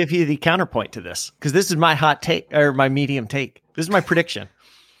let me give you the counterpoint to this, because this is my hot take or my medium take. This is my prediction.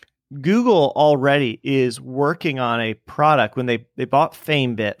 Google already is working on a product when they bought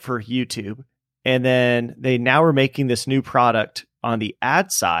FameBit for YouTube, and then they now are making this new product on the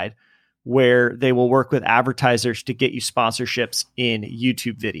ad side where they will work with advertisers to get you sponsorships in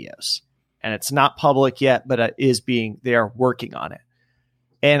YouTube videos. And it's not public yet, but they are working on it.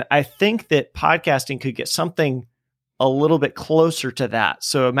 And I think that podcasting could get something a little bit closer to that.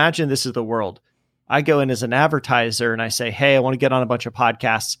 So imagine this is the world. I go in as an advertiser and I say, hey, I want to get on a bunch of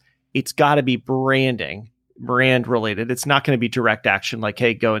podcasts. It's got to be brand related. It's not going to be direct action like,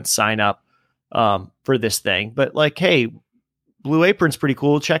 hey, go and sign up for this thing. But like, hey, Blue Apron's pretty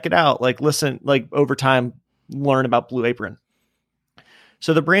cool. Check it out. Like, listen, like over time, learn about Blue Apron.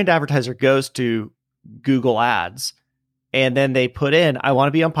 So the brand advertiser goes to Google Ads and then they put in, I want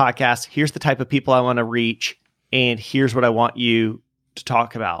to be on podcasts. Here's the type of people I want to reach. And here's what I want you to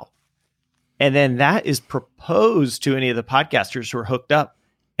talk about. And then that is proposed to any of the podcasters who are hooked up.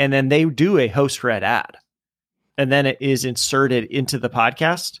 And then they do a host-read ad. And then it is inserted into the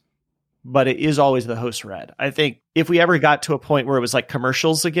podcast, but it is always the host-read. I think if we ever got to a point where it was like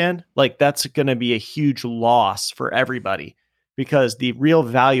commercials again, like that's going to be a huge loss for everybody because the real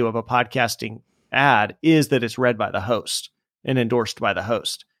value of a podcasting ad is that it's read by the host and endorsed by the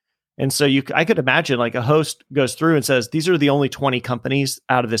host. And so I could imagine like a host goes through and says, these are the only 20 companies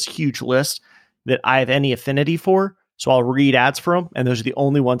out of this huge list that I have any affinity for. So I'll read ads for them. And those are the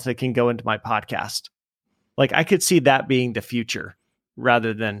only ones that can go into my podcast. Like I could see that being the future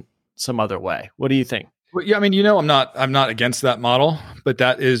rather than some other way. What do you think? Well, yeah, I mean, I'm not against that model, but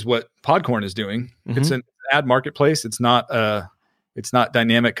that is what Podcorn is doing. Mm-hmm. It's an ad marketplace. It's not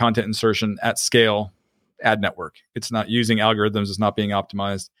dynamic content insertion at scale ad network. It's not using algorithms. It's not being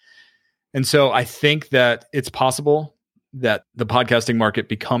optimized. And so I think that it's possible that the podcasting market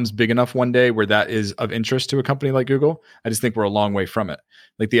becomes big enough one day where that is of interest to a company like Google. I just think we're a long way from it.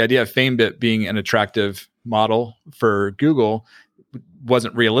 Like the idea of FameBit being an attractive model for Google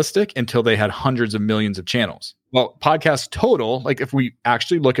wasn't realistic until they had hundreds of millions of channels. Well, podcasts total, like if we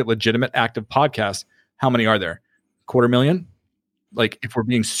actually look at legitimate active podcasts, how many are there? 250,000? Like if we're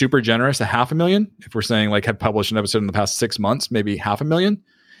being super generous, 500,000. If we're saying like have published an episode in the past 6 months, maybe 500,000.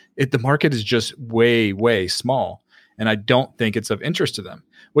 The market is just way, way small. And I don't think it's of interest to them,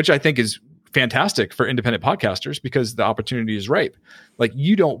 which I think is fantastic for independent podcasters because the opportunity is ripe. Like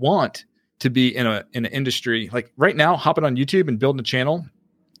you don't want to be in an industry like right now, hopping on YouTube and building a channel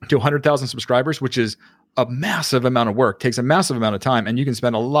to 100,000 subscribers, which is a massive amount of work, takes a massive amount of time. And you can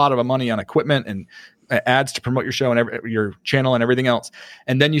spend a lot of money on equipment and ads to promote your show and your channel and everything else.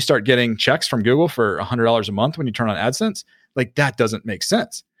 And then you start getting checks from Google for $100 a month when you turn on AdSense. Like that doesn't make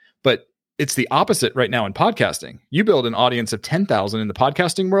sense. But it's the opposite right now in podcasting. You build an audience of 10,000 in the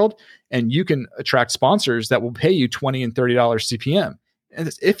podcasting world, and you can attract sponsors that will pay you $20 and $30 CPM. And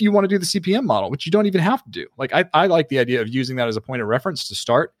if you want to do the CPM model, which you don't even have to do. Like I like the idea of using that as a point of reference to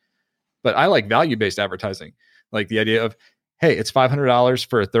start, but I like value-based advertising. Like the idea of, hey, it's $500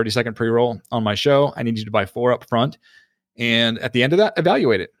 for a 30-second pre-roll on my show. I need you to buy 4 up front. And at the end of that,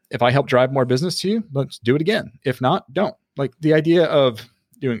 evaluate it. If I help drive more business to you, let's do it again. If not, don't. Like the idea of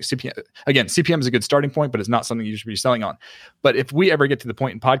doing CPM. Again, CPM is a good starting point, but it's not something you should be selling on. But if we ever get to the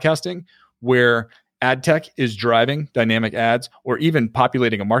point in podcasting where ad tech is driving dynamic ads or even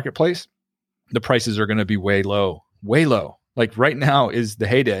populating a marketplace, the prices are going to be way low, way low. Like right now is the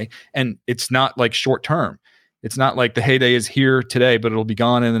heyday, and it's not like short term. It's not like the heyday is here today, but it'll be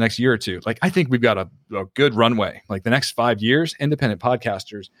gone in the next year or two. Like, I think we've got a good runway. Like the next 5 years, independent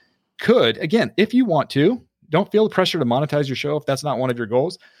podcasters could, again, if you want to, don't feel the pressure to monetize your show if that's not one of your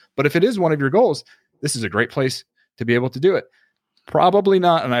goals. But if it is one of your goals, this is a great place to be able to do it. Probably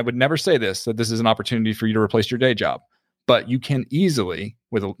not, and I would never say this, that this is an opportunity for you to replace your day job. But you can easily,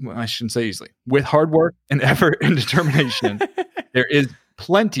 I shouldn't say easily, with hard work and effort and determination, there is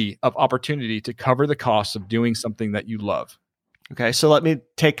plenty of opportunity to cover the costs of doing something that you love. Okay, so let me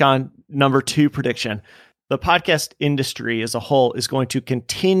take on number 2 prediction. The podcast industry as a whole is going to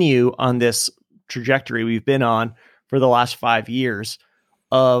continue on this trajectory we've been on for the last 5 years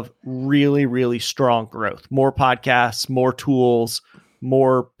of really, really strong growth. More podcasts, more tools,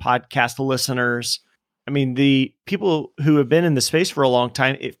 more podcast listeners. I mean, the people who have been in the space for a long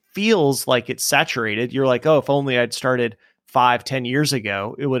time, it feels like it's saturated. You're like, oh, if only I'd started 5-10 years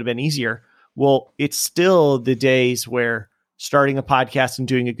ago, it would have been easier. Well, it's still the days where starting a podcast and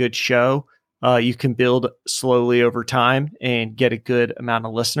doing a good show, you can build slowly over time and get a good amount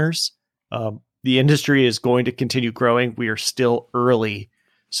of listeners. The industry is going to continue growing. We are still early.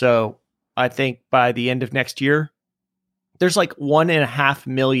 So I think by the end of next year, there's like 1.5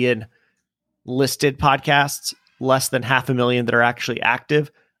 million listed podcasts, less than 500,000 that are actually active.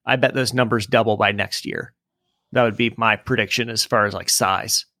 I bet those numbers double by next year. That would be my prediction as far as like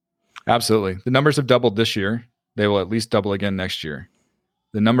size. Absolutely. The numbers have doubled this year. They will at least double again next year.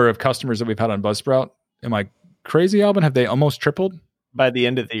 The number of customers that we've had on Buzzsprout, am I crazy, Alvin? Have they almost tripled? By the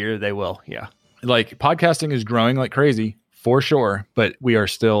end of the year, they will. Yeah. Like podcasting is growing like crazy for sure, but we are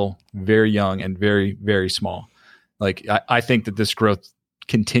still very young and very, very small. Like I think that this growth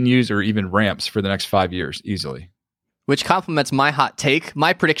continues or even ramps for the next 5 years easily. Which complements my hot take,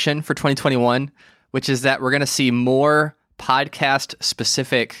 my prediction for 2021, which is that we're going to see more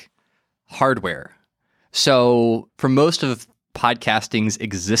podcast-specific hardware. So for most of podcasting's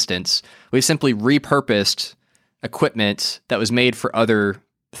existence, we've simply repurposed equipment that was made for other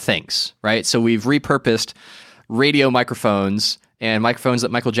things, right? So we've repurposed radio microphones and microphones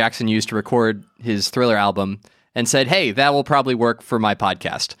that Michael Jackson used to record his Thriller album and said, hey, that will probably work for my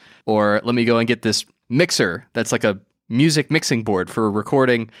podcast. Or let me go and get this mixer that's like a music mixing board for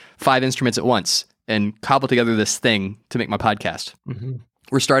recording 5 instruments at once and cobble together this thing to make my podcast. Mm-hmm.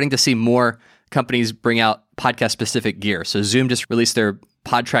 We're starting to see more companies bring out podcast-specific gear. So Zoom just released their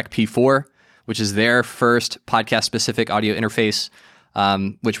PodTrack P4, which is their first podcast-specific audio interface,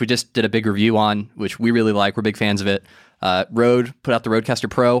 which we just did a big review on, which we really like. We're big fans of it. Rode put out the Rodecaster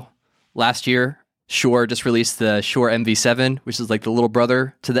Pro last year. Shure just released the Shure MV7, which is like the little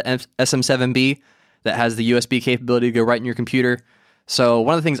brother to the SM7B that has the USB capability to go right in your computer. So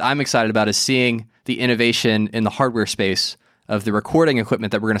one of the things I'm excited about is seeing the innovation in the hardware space of the recording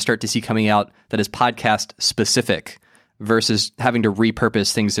equipment that we're going to start to see coming out that is podcast specific versus having to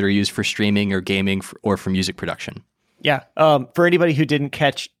repurpose things that are used for streaming or gaming or for music production. Yeah. For anybody who didn't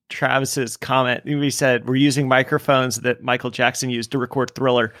catch Travis's comment, we said we're using microphones that Michael Jackson used to record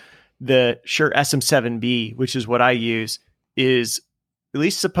Thriller. The Shure SM7B, which is what I use, is at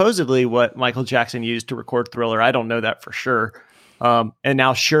least supposedly what Michael Jackson used to record Thriller. I don't know that for sure. And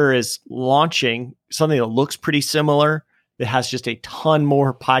now Shure is launching something that looks pretty similar, that has just a ton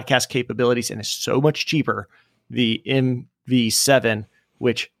more podcast capabilities and is so much cheaper. The MV7,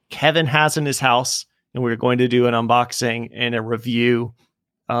 which Kevin has in his house, and we're going to do an unboxing and a review,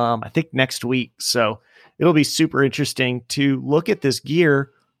 I think next week. So it'll be super interesting to look at this gear.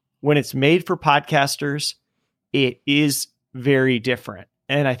 When it's made for podcasters, it is very different.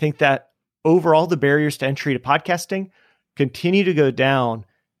 And I think that overall, the barriers to entry to podcasting continue to go down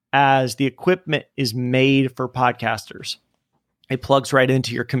as the equipment is made for podcasters. It plugs right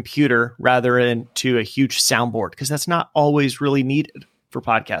into your computer rather than to a huge soundboard, because that's not always really needed for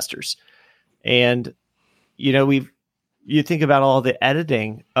podcasters. And, you think about all the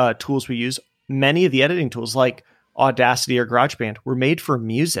editing tools we use. Many of the editing tools like Audacity or GarageBand were made for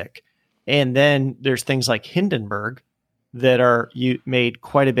music. And then there's things like Hindenburg that are made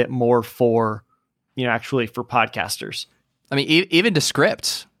quite a bit more for, actually for podcasters. I mean, even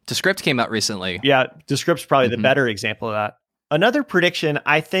Descript. Descript came out recently. Yeah, Descript's probably the better example of that. Another prediction,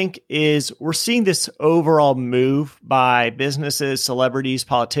 I think, is we're seeing this overall move by businesses, celebrities,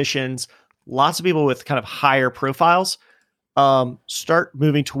 politicians, lots of people with kind of higher profiles, start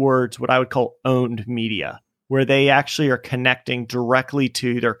moving towards what I would call owned media, where they actually are connecting directly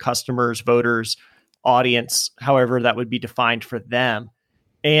to their customers, voters, audience, however that would be defined for them.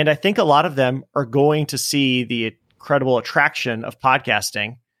 And I think a lot of them are going to see the incredible attraction of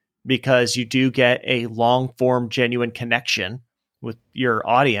podcasting, because you do get a long form, genuine connection with your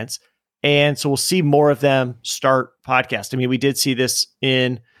audience. And so we'll see more of them start podcasts. I mean, we did see this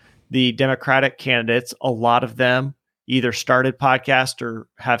in the Democratic candidates. A lot of them either started podcasts or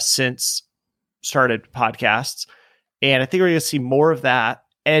have since started podcasts. And I think we're going to see more of that.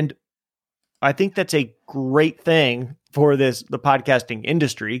 And I think that's a great thing for the podcasting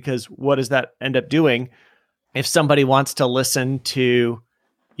industry, because what does that end up doing? If somebody wants to listen to,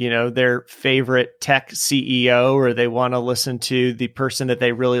 their favorite tech CEO, or they want to listen to the person that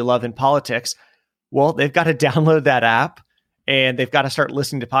they really love in politics, well, they've got to download that app and they've got to start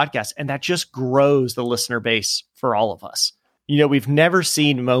listening to podcasts. And that just grows the listener base for all of us. We've never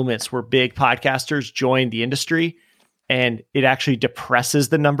seen moments where big podcasters join the industry and it actually depresses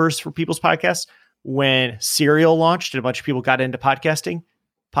the numbers for people's podcasts. When Serial launched and a bunch of people got into podcasting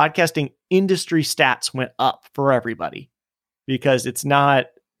industry stats went up for everybody, because it's not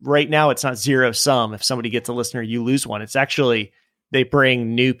right now, it's not zero sum. If somebody gets a listener, you lose one. It's actually, they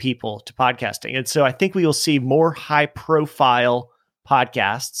bring new people to podcasting. And so I think we will see more high profile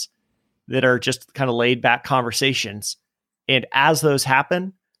podcasts that are just kind of laid back conversations. And as those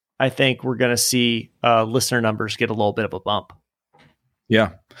happen, I think we're going to see listener numbers get a little bit of a bump.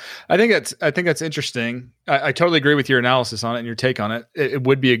 Yeah, I think that's interesting. I totally agree with your analysis on it and your take on it. It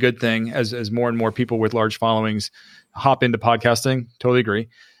would be a good thing as more and more people with large followings hop into podcasting. Totally agree.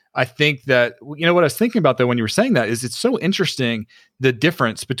 I think that, what I was thinking about though, when you were saying that, is it's so interesting, the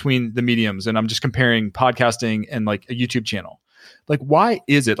difference between the mediums. And I'm just comparing podcasting and like a YouTube channel. Like, why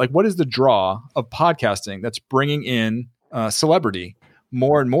is it, like, what is the draw of podcasting that's bringing in celebrity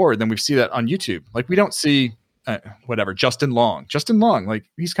more and more than we see that on YouTube? Like, we don't see Justin Long, like,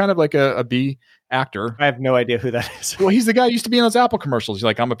 he's kind of like a B actor. I have no idea who that is. Well, he's the guy who used to be in those Apple commercials. He's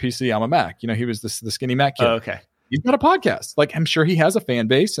like, I'm a PC, I'm a Mac. He was the skinny Mac kid. Oh, okay. He's got a podcast. Like, I'm sure he has a fan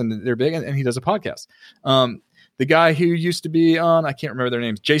base and they're big, and he does a podcast. The guy who used to be on, I can't remember their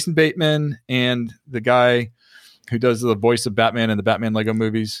names, Jason Bateman, and the guy who does the voice of Batman in the Batman Lego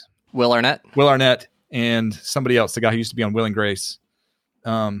movies, Will Arnett, and somebody else, the guy who used to be on Will and Grace.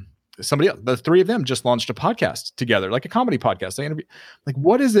 Somebody else, the three of them just launched a podcast together, like a comedy podcast. They interview, like,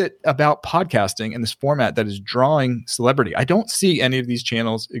 what is it about podcasting in this format that is drawing celebrity? I don't see any of these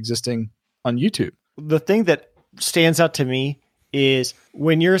channels existing on YouTube. The thing that stands out to me is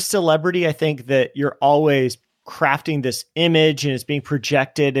when you're a celebrity, I think that you're always crafting this image and it's being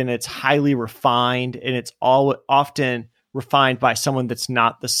projected and it's highly refined, and it's all often refined by someone that's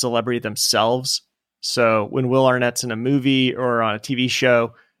not the celebrity themselves. So when Will Arnett's in a movie or on a TV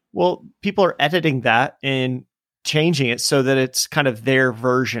show, well, people are editing that and changing it so that it's kind of their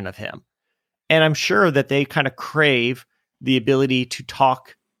version of him. And I'm sure that they kind of crave the ability to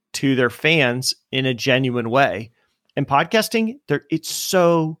talk to their fans in a genuine way. And podcasting, it's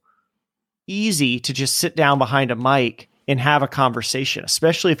so easy to just sit down behind a mic and have a conversation,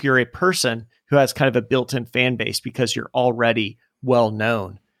 especially if you're a person who has kind of a built-in fan base because you're already well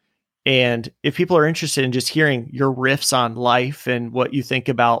known. And if people are interested in just hearing your riffs on life and what you think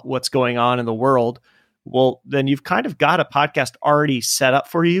about what's going on in the world, well, then you've kind of got a podcast already set up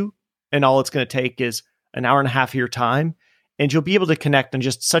for you. And all it's going to take is an hour and a half of your time. And you'll be able to connect on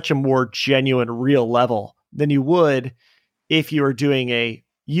just such a more genuine, real level than you would if you were doing a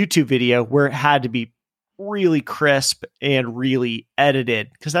YouTube video where it had to be really crisp and really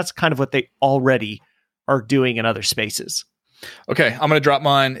edited, because that's kind of what they already are doing in other spaces. Okay, I'm going to drop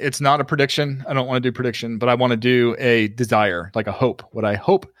mine. It's not a prediction. I don't want to do prediction, but I want to do a desire, like a hope. What I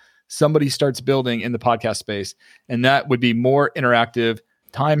hope somebody starts building in the podcast space, and that would be more interactive,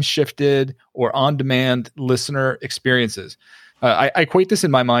 time shifted, or on-demand listener experiences. I equate this in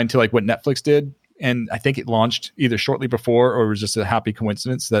my mind to like what Netflix did, and I think it launched either shortly before or it was just a happy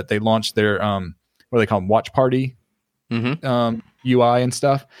coincidence that they launched their what do they call them? Watch Party UI and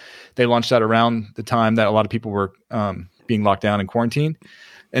stuff. They launched that around the time that a lot of people were being locked down and quarantined,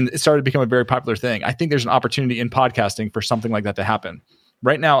 and it started to become a very popular thing. I think there's an opportunity in podcasting for something like that to happen.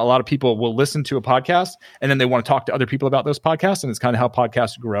 Right now, a lot of people will listen to a podcast and then they want to talk to other people about those podcasts. And it's kind of how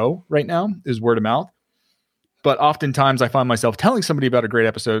podcasts grow right now, is word of mouth. But oftentimes I find myself telling somebody about a great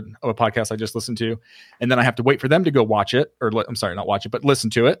episode of a podcast I just listened to, and then I have to wait for them to go watch it, or I'm sorry, not watch it, but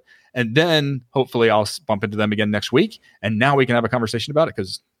listen to it. And then hopefully I'll bump into them again next week. And now we can have a conversation about it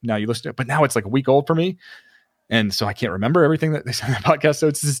because now you listen to it. But now it's like a week old for me. And so I can't remember everything that they said in the podcast. So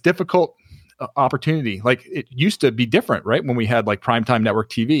it's this difficult opportunity. Like, it used to be different, right? When we had like primetime network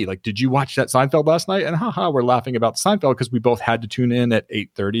TV, like, did you watch that Seinfeld last night? And we're laughing about Seinfeld because we both had to tune in at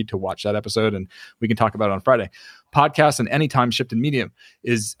 8:30 to watch that episode, and we can talk about it on Friday. Podcasts and any time shift in medium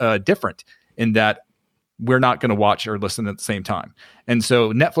is different in that we're not going to watch or listen at the same time. And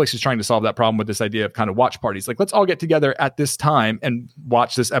so Netflix is trying to solve that problem with this idea of kind of watch parties. Like, let's all get together at this time and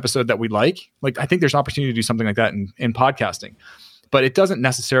watch this episode that we like. Like, I think there's an opportunity to do something like that in podcasting. But it doesn't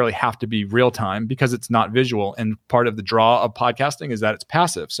necessarily have to be real time because it's not visual. And part of the draw of podcasting is that it's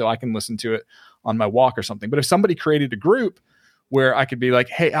passive. So I can listen to it on my walk or something. But if somebody created a group where I could be like,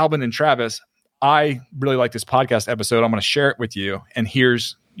 hey, Albin and Travis, I really like this podcast episode. I'm going to share it with you. And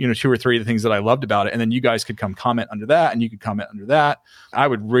here's, 2 or 3 of the things that I loved about it. And then you guys could come comment under that and you could comment under that. I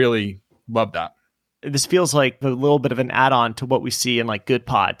would really love that. This feels like a little bit of an add-on to what we see in like Good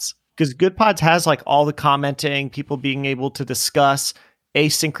Pods. Because Good Pods has like all the commenting, people being able to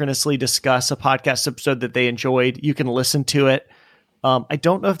asynchronously discuss a podcast episode that they enjoyed. You can listen to it. I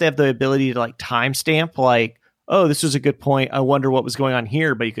don't know if they have the ability to like timestamp, like, oh, this was a good point. I wonder what was going on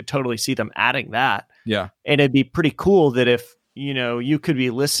here, but you could totally see them adding that. Yeah. And it'd be pretty cool that if, you could be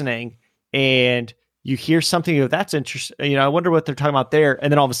listening and you hear something, that's interesting. I wonder what they're talking about there.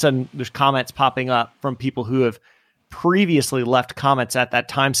 And then all of a sudden there's comments popping up from people who have previously left comments at that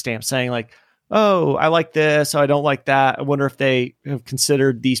timestamp saying like, oh, I like this. Oh, I don't like that. I wonder if they have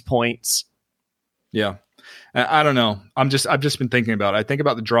considered these points. Yeah. I don't know. I've just been thinking about it. I think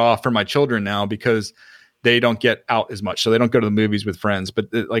about the draw for my children now because they don't get out as much. So they don't go to the movies with friends,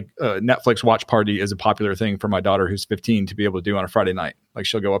 but Netflix watch party is a popular thing for my daughter who's 15 to be able to do on a Friday night. Like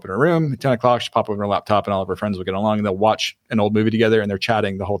she'll go up in her room at 10 o'clock, she'll pop over her laptop and all of her friends will get along and they'll watch an old movie together and they're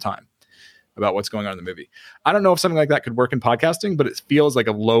chatting the whole time about what's going on in the movie. I don't know if something like that could work in podcasting, but it feels like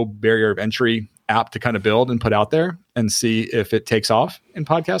a low barrier of entry app to kind of build and put out there and see if it takes off in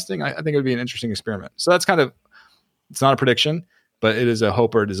podcasting. I think it would be an interesting experiment. So that's it's not a prediction, but it is a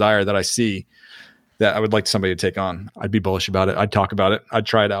hope or a desire that I see that I would like somebody to take on. I'd be bullish about it. I'd talk about it. I'd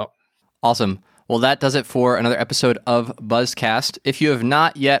try it out. Awesome. Well, that does it for another episode of Buzzcast. If you have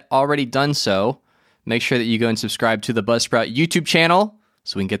not yet already done so, make sure that you go and subscribe to the Buzzsprout YouTube channel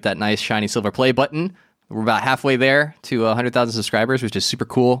so we can get that nice shiny silver play button. We're about halfway there to 100,000 subscribers, which is super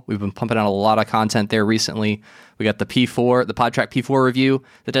cool. We've been pumping out a lot of content there recently. We got the P4, the PodTrack P4 review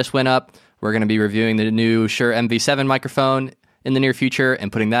that just went up. We're going to be reviewing the new Shure MV7 microphone in the near future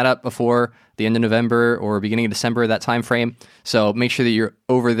and putting that up before the end of November or beginning of December, that time frame. So make sure that you're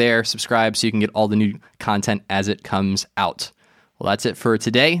over there, subscribe so you can get all the new content as it comes out. Well, that's it for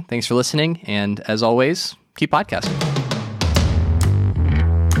today. Thanks for listening. And as always, keep podcasting.